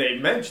 And they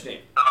mention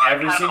it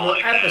every single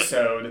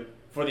episode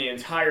for the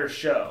entire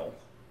show.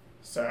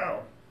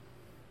 So...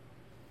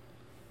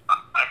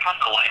 I kind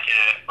of like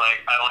it. Like,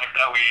 I like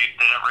that we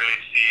didn't really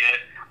see it.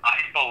 I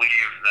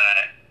believe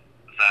that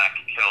Zach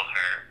killed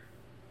her.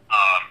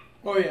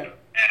 Oh, yeah.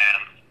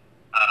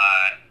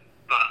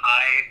 But I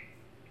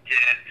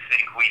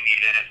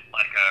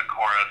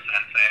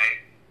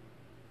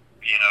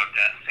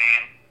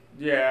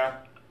Yeah.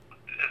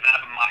 That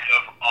might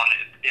have,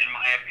 in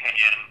my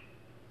opinion,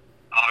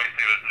 obviously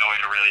there's no way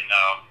to really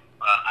know,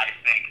 but I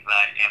think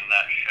that in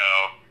that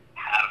show,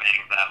 having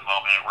that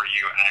moment where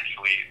you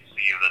actually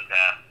see the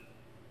death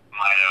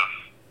might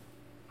have,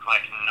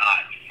 like,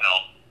 not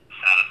felt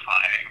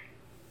satisfying.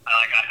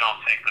 I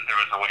don't think that there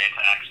was a way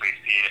to actually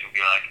see it and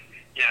be like,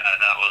 yeah,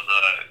 that was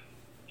a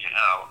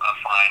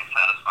fine,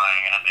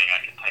 satisfying ending. I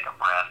could take a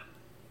breath.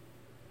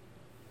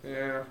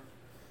 Yeah.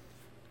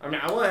 I mean,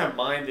 I wouldn't have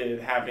minded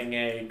having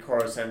a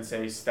Koro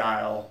Sensei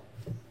style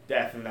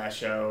death in that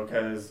show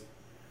because,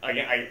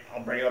 again,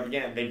 I'll bring it up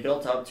again. They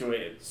built up to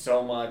it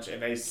so much,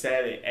 and they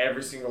said it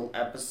every single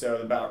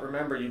episode about,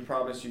 remember, you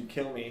promised you'd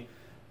kill me.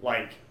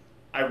 Like,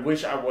 I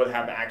wish I would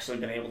have actually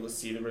been able to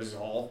see the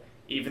resolve,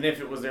 even if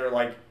it was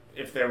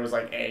if there was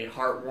like a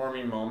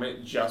heartwarming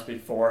moment just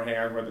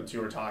beforehand where the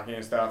two were talking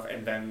and stuff,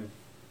 and then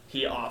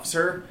he offs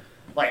her.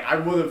 Like, I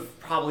would have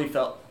probably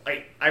felt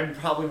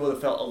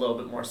a little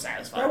bit more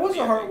satisfied. That was a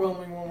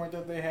heartwarming moment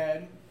that they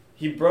had.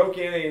 He broke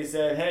in and he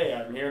said, "Hey,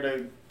 I'm here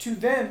to." To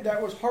them,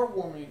 that was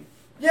heartwarming.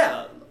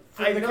 Yeah,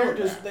 For I the know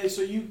characters,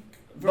 that.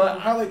 but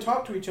how they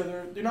talk to each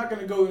other, they're not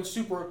going to go in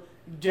super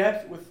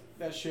depth with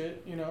that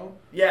shit,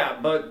 Yeah,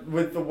 but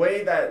with the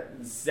way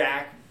that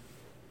Zach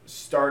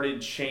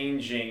started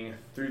changing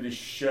through the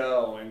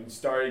show and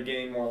started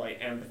getting more like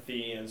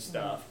empathy and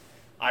stuff,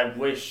 I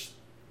wish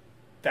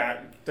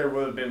that there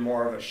would have been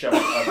more of a show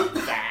of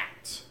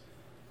that.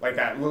 Like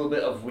that little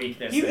bit of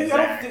weakness. I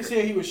don't think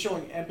say he was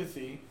showing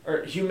empathy.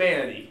 Or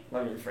humanity,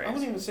 let me rephrase. I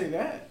wouldn't even say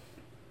that.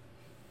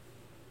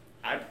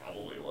 I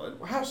probably would.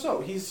 How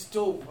so? He's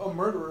still a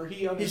murderer.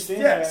 He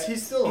understands that.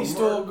 He's still He's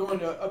still going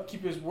to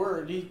upkeep his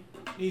word.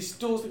 He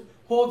still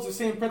holds the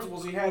same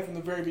principles he had from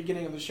the very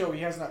beginning of the show.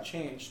 He has not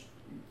changed.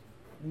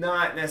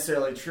 Not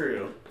necessarily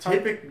true.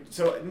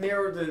 So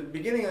near the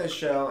beginning of the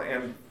show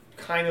and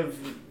kind of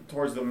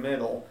towards the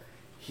middle,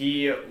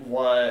 he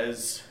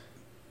was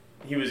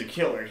a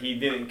killer. He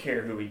didn't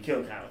care who he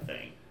killed, kind of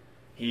thing.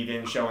 He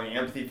didn't show any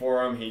empathy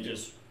for him. He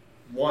just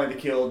wanted to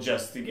kill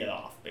just to get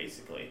off,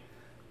 basically.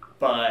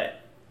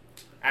 But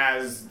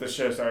as the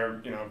show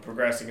started,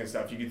 progressing and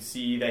stuff, you could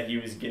see that he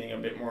was getting a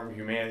bit more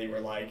humanity.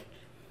 Where, like,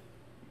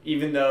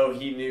 even though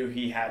he knew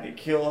he had to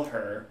kill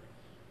her,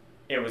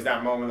 it was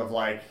that moment of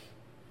like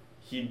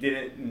he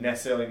didn't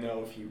necessarily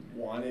know if he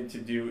wanted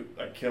to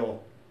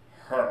kill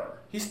her.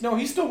 He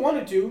still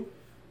wanted to.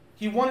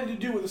 He wanted to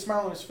do it with a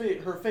smile on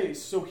her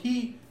face, so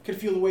he could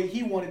feel the way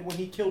he wanted when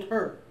he killed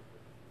her.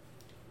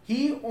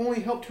 He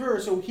only helped her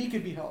so he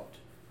could be helped.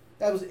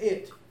 That was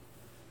it.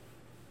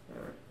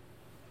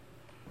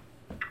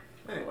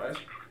 Anyways.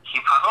 He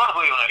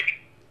probably,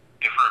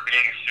 if we're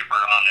being super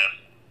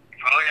honest, he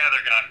probably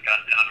either got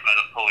gunned down by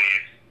the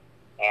police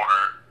or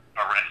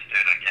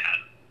arrested again.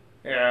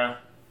 Yeah.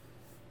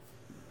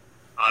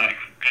 If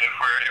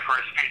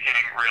we're speaking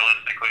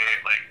realistically,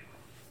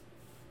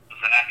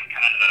 Zach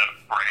kind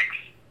of breaks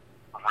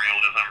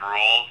realism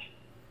rules,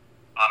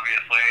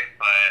 obviously,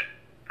 but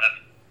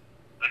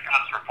the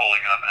cops were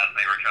pulling up as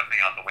they were jumping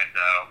out the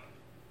window.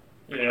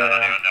 Yeah. I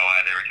don't even know why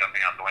they were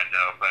jumping out the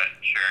window, but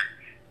sure.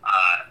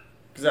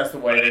 Because that's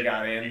the way they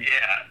got in.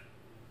 Yeah.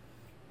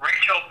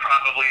 Rachel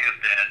probably is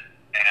dead,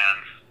 and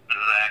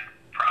Zach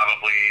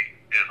probably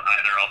is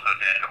either also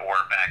dead or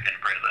back in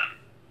prison.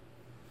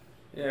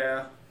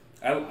 Yeah.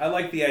 I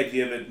like the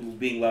idea of it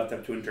being left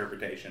up to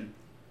interpretation.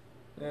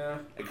 Yeah.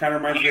 It kind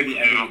of reminds me of the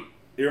ending.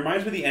 It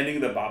reminds me of the ending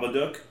of the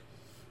Babadook,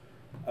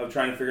 of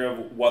trying to figure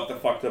out what the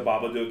fuck the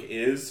Babadook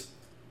is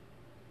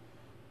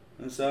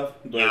and stuff.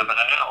 But Yeah, but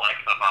I don't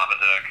like the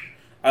Babadook.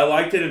 I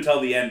liked it until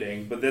the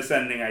ending, but this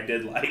ending I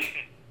did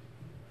like.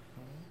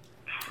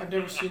 I've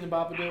never seen the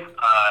Babadook.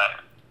 I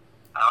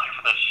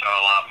like this show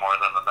a lot more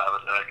than the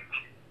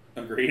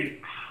Babadook.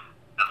 Agreed.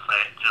 Just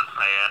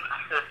say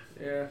it.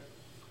 Yeah.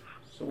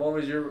 So what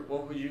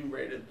would you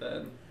rate it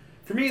then?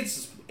 For me,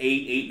 it's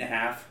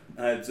 8.5.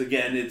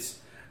 It's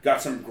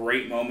got some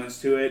great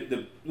moments to it.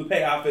 The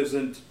payoff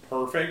isn't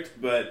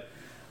perfect, but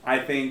I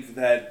think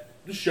that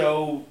the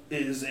show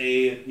is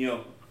a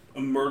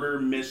murder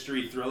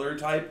mystery thriller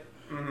type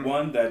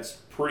one that's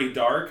pretty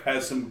dark,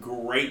 has some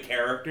great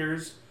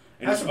characters,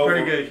 and Has some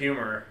pretty good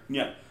humor.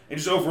 Yeah, and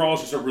just overall,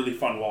 it's just a really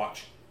fun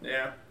watch.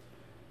 Yeah.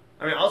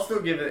 I mean, I'll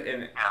still give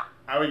it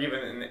I would give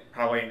it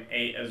probably an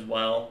 8 as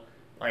well.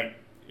 Like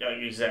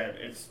you said,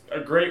 it's a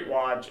great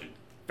watch. It's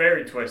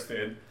very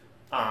twisted.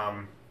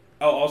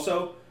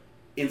 Also,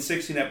 in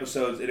 16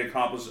 episodes, it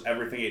accomplishes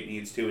everything it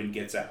needs to and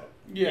gets out.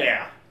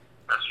 Yeah.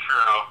 That's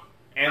true.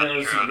 And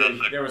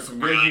there was some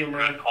good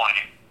humor. Good point.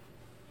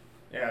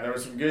 Yeah, there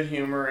was some good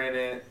humor in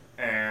it,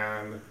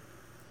 and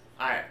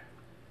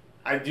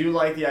I do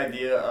like the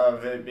idea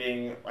of it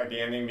being, like, the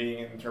ending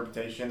being an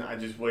interpretation. I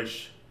just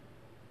wish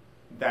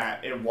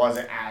that it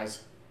wasn't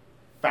as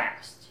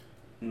fast.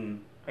 I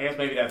guess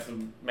maybe that's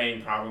the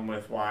main problem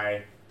with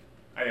why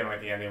I didn't like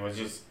the ending, was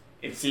just,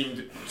 it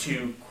seemed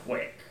too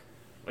quick.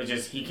 It was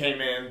just, he came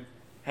in,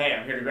 hey,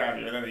 I'm here to grab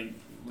you, and then they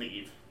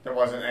leave. There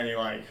wasn't any,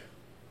 like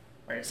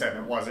I said,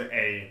 there wasn't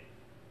a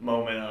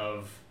moment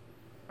of,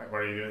 like,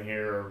 what are you doing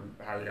here, or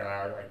how you got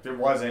out? Like, there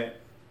wasn't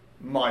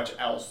much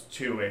else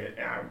to it,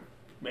 and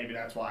maybe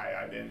that's why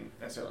I didn't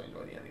necessarily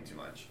enjoy the ending too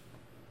much.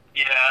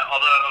 Yeah,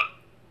 although,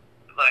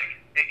 like,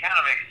 it kind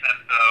of makes sense,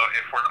 though,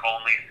 if we're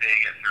only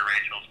seeing it through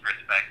Rachel's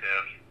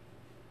perspective.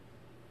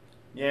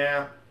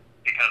 Yeah.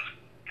 Because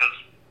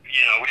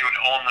you know, we would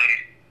only,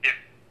 if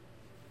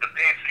the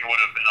pacing would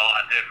have been a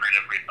lot different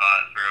if we saw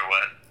it through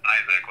what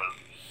Isaac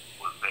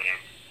was seeing.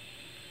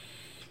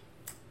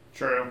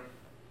 True.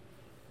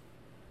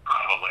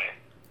 Probably.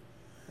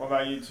 What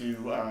about you two,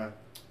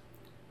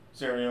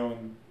 Serio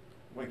and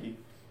Wiki?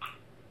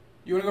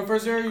 You want to go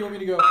first, Sarah, or you want me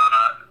to go?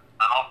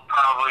 I'll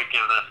probably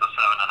give this a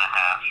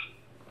 7.5.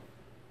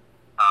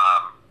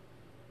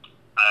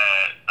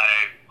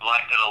 I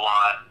liked it a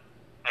lot.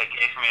 It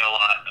gave me a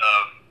lot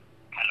of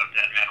kind of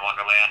Dead Man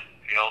Wonderland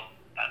feel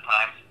at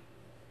times.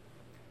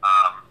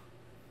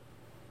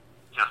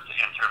 Just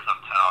in terms of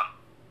tone,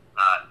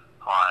 not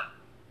plot.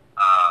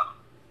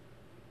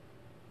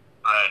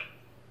 But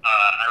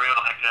I really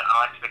liked it. I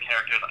liked the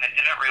characters. I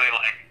didn't really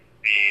like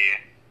the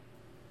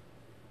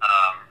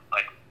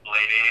like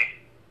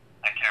lady.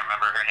 I can't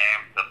remember her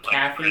name. The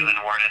like prison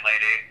warden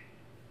lady.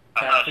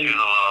 I thought she was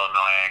a little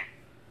annoying.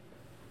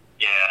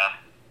 Yeah.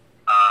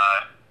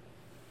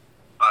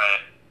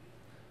 But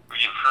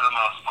for the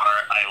most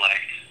part, I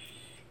liked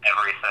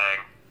everything.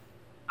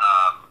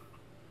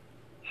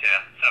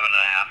 Yeah,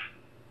 7.5.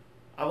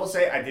 I will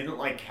say I didn't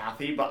like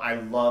Kathy, but I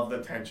love the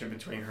tension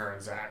between her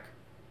and Zach.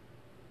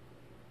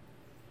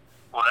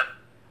 What?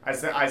 I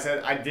said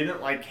I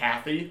didn't like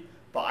Kathy,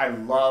 but I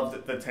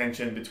loved the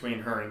tension between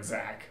her and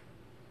Zach.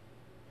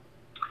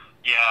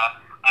 Yeah,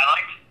 I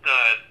liked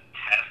the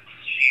tests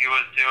she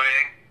was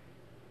doing.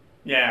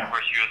 Yeah.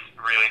 Where she was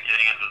really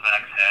getting into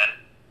Zach's head.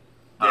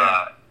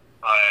 Yeah.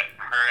 But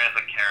her as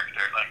a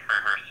character, like her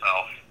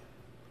herself,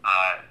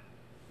 I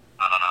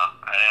don't know.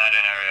 I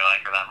didn't really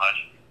like her that much.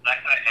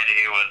 Next time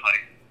Eddie was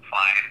like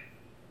fine.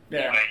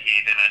 Yeah. But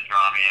he didn't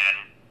draw me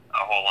in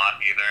a whole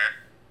lot either.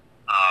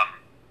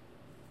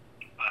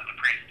 But the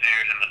priest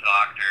dude and the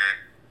doctor,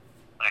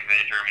 like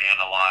they drew me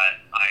in a lot.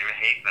 I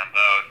hate them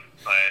both,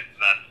 but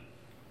that's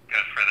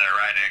good for their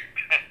writing.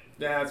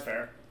 Yeah, that's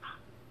fair.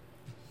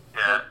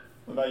 Yeah.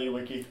 What about you,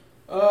 Wiki?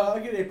 I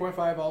get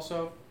 8.5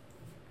 also.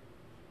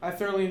 I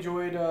thoroughly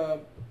enjoyed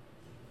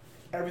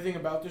everything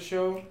about the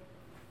show.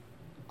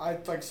 I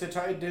like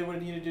Sitai did what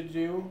it needed to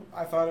do.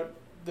 I thought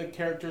the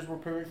characters were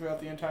perfect throughout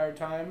the entire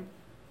time.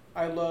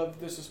 I loved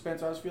the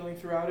suspense I was feeling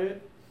throughout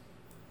it.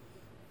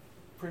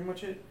 Pretty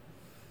much it.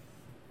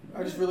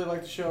 I just really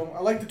liked the show.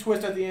 I liked the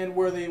twist at the end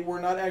where they were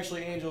not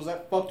actually angels.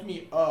 That fucked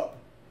me up.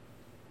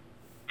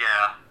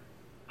 Yeah.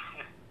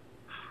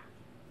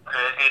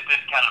 It did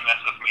kind of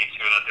mess with me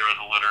too that there was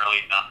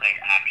literally nothing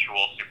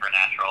actual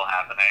supernatural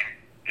happening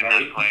in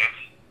that place.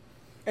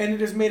 And it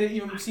just made it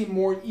even seem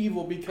more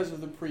evil because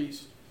of the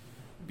priest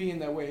being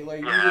that way.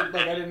 Like, yeah,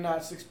 I did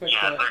not expect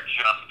yeah, that. they're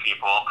just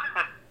people.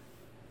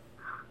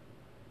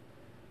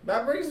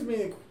 That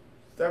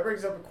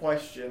brings up a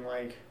question,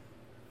 like,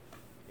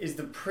 is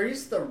the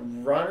priest the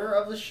runner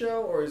of the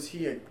show, or is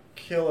he a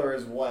killer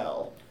as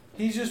well?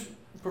 He's just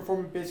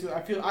performing basically.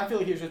 I feel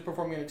like he was just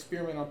performing an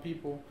experiment on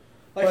people.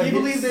 Like, he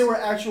believed they were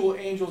actual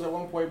angels at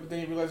one point, but then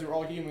he realized they were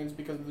all humans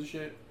because of the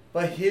shit.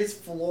 But his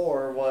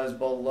floor was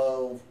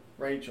below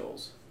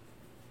Rachel's.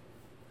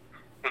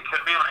 It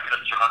could be like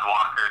a John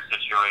Walker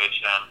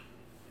situation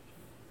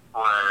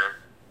where,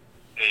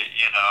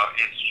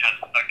 it's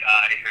just a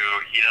guy who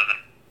he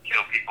doesn't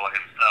kill people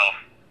himself,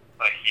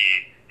 but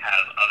he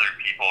has other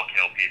people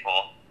kill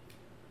people.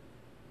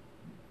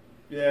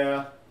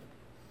 Yeah.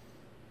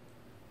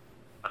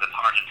 But it's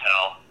hard to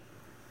tell.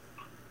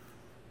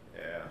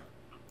 Yeah.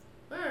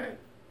 Alright.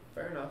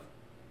 Fair enough.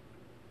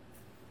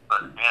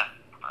 But, yeah,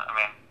 I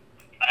mean,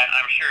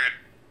 I'm sure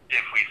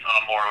if we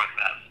saw more with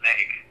that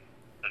snake,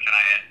 the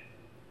giant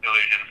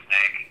illusion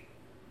snake.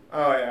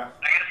 Oh, yeah.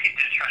 I guess he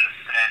did try to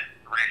set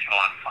Rachel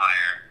on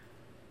fire,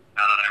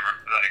 now that I'm,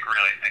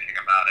 really thinking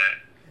about it.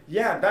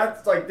 Yeah,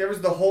 that's, like, there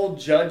was the whole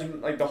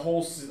judgment, like, the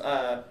whole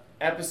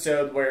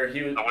episode where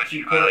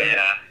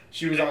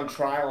she was on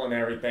trial and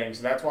everything,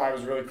 so that's why I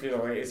was really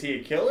feeling like, is he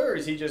a killer, or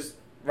is he just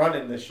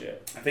running this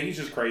shit? I think he's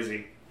just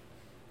crazy.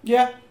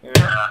 Yeah.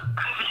 Yeah.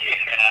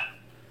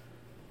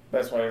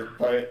 That's why I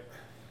put it.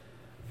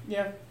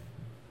 Yeah.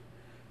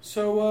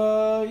 So,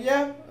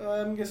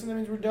 I'm guessing that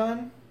means we're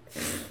done.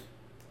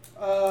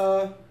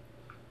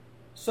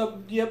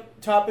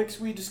 Topics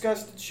we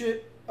discussed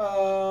shit.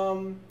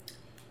 The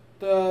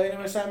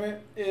anime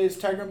assignment is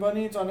Tiger and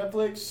Bunny. It's on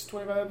Netflix.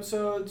 25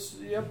 episodes.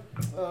 Yep.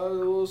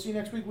 We'll see you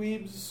next week,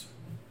 Weebs.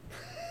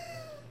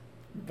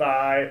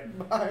 Bye.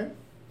 Bye.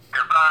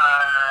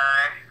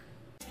 Goodbye.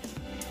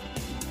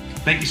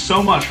 Thank you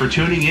so much for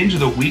tuning in to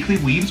the Weekly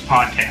Weebs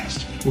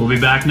podcast. We'll be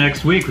back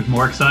next week with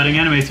more exciting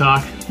anime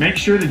talk. Make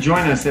sure to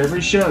join us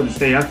every show to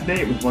stay up to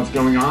date with what's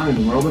going on in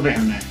the world of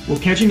anime. We'll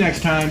catch you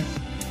next time.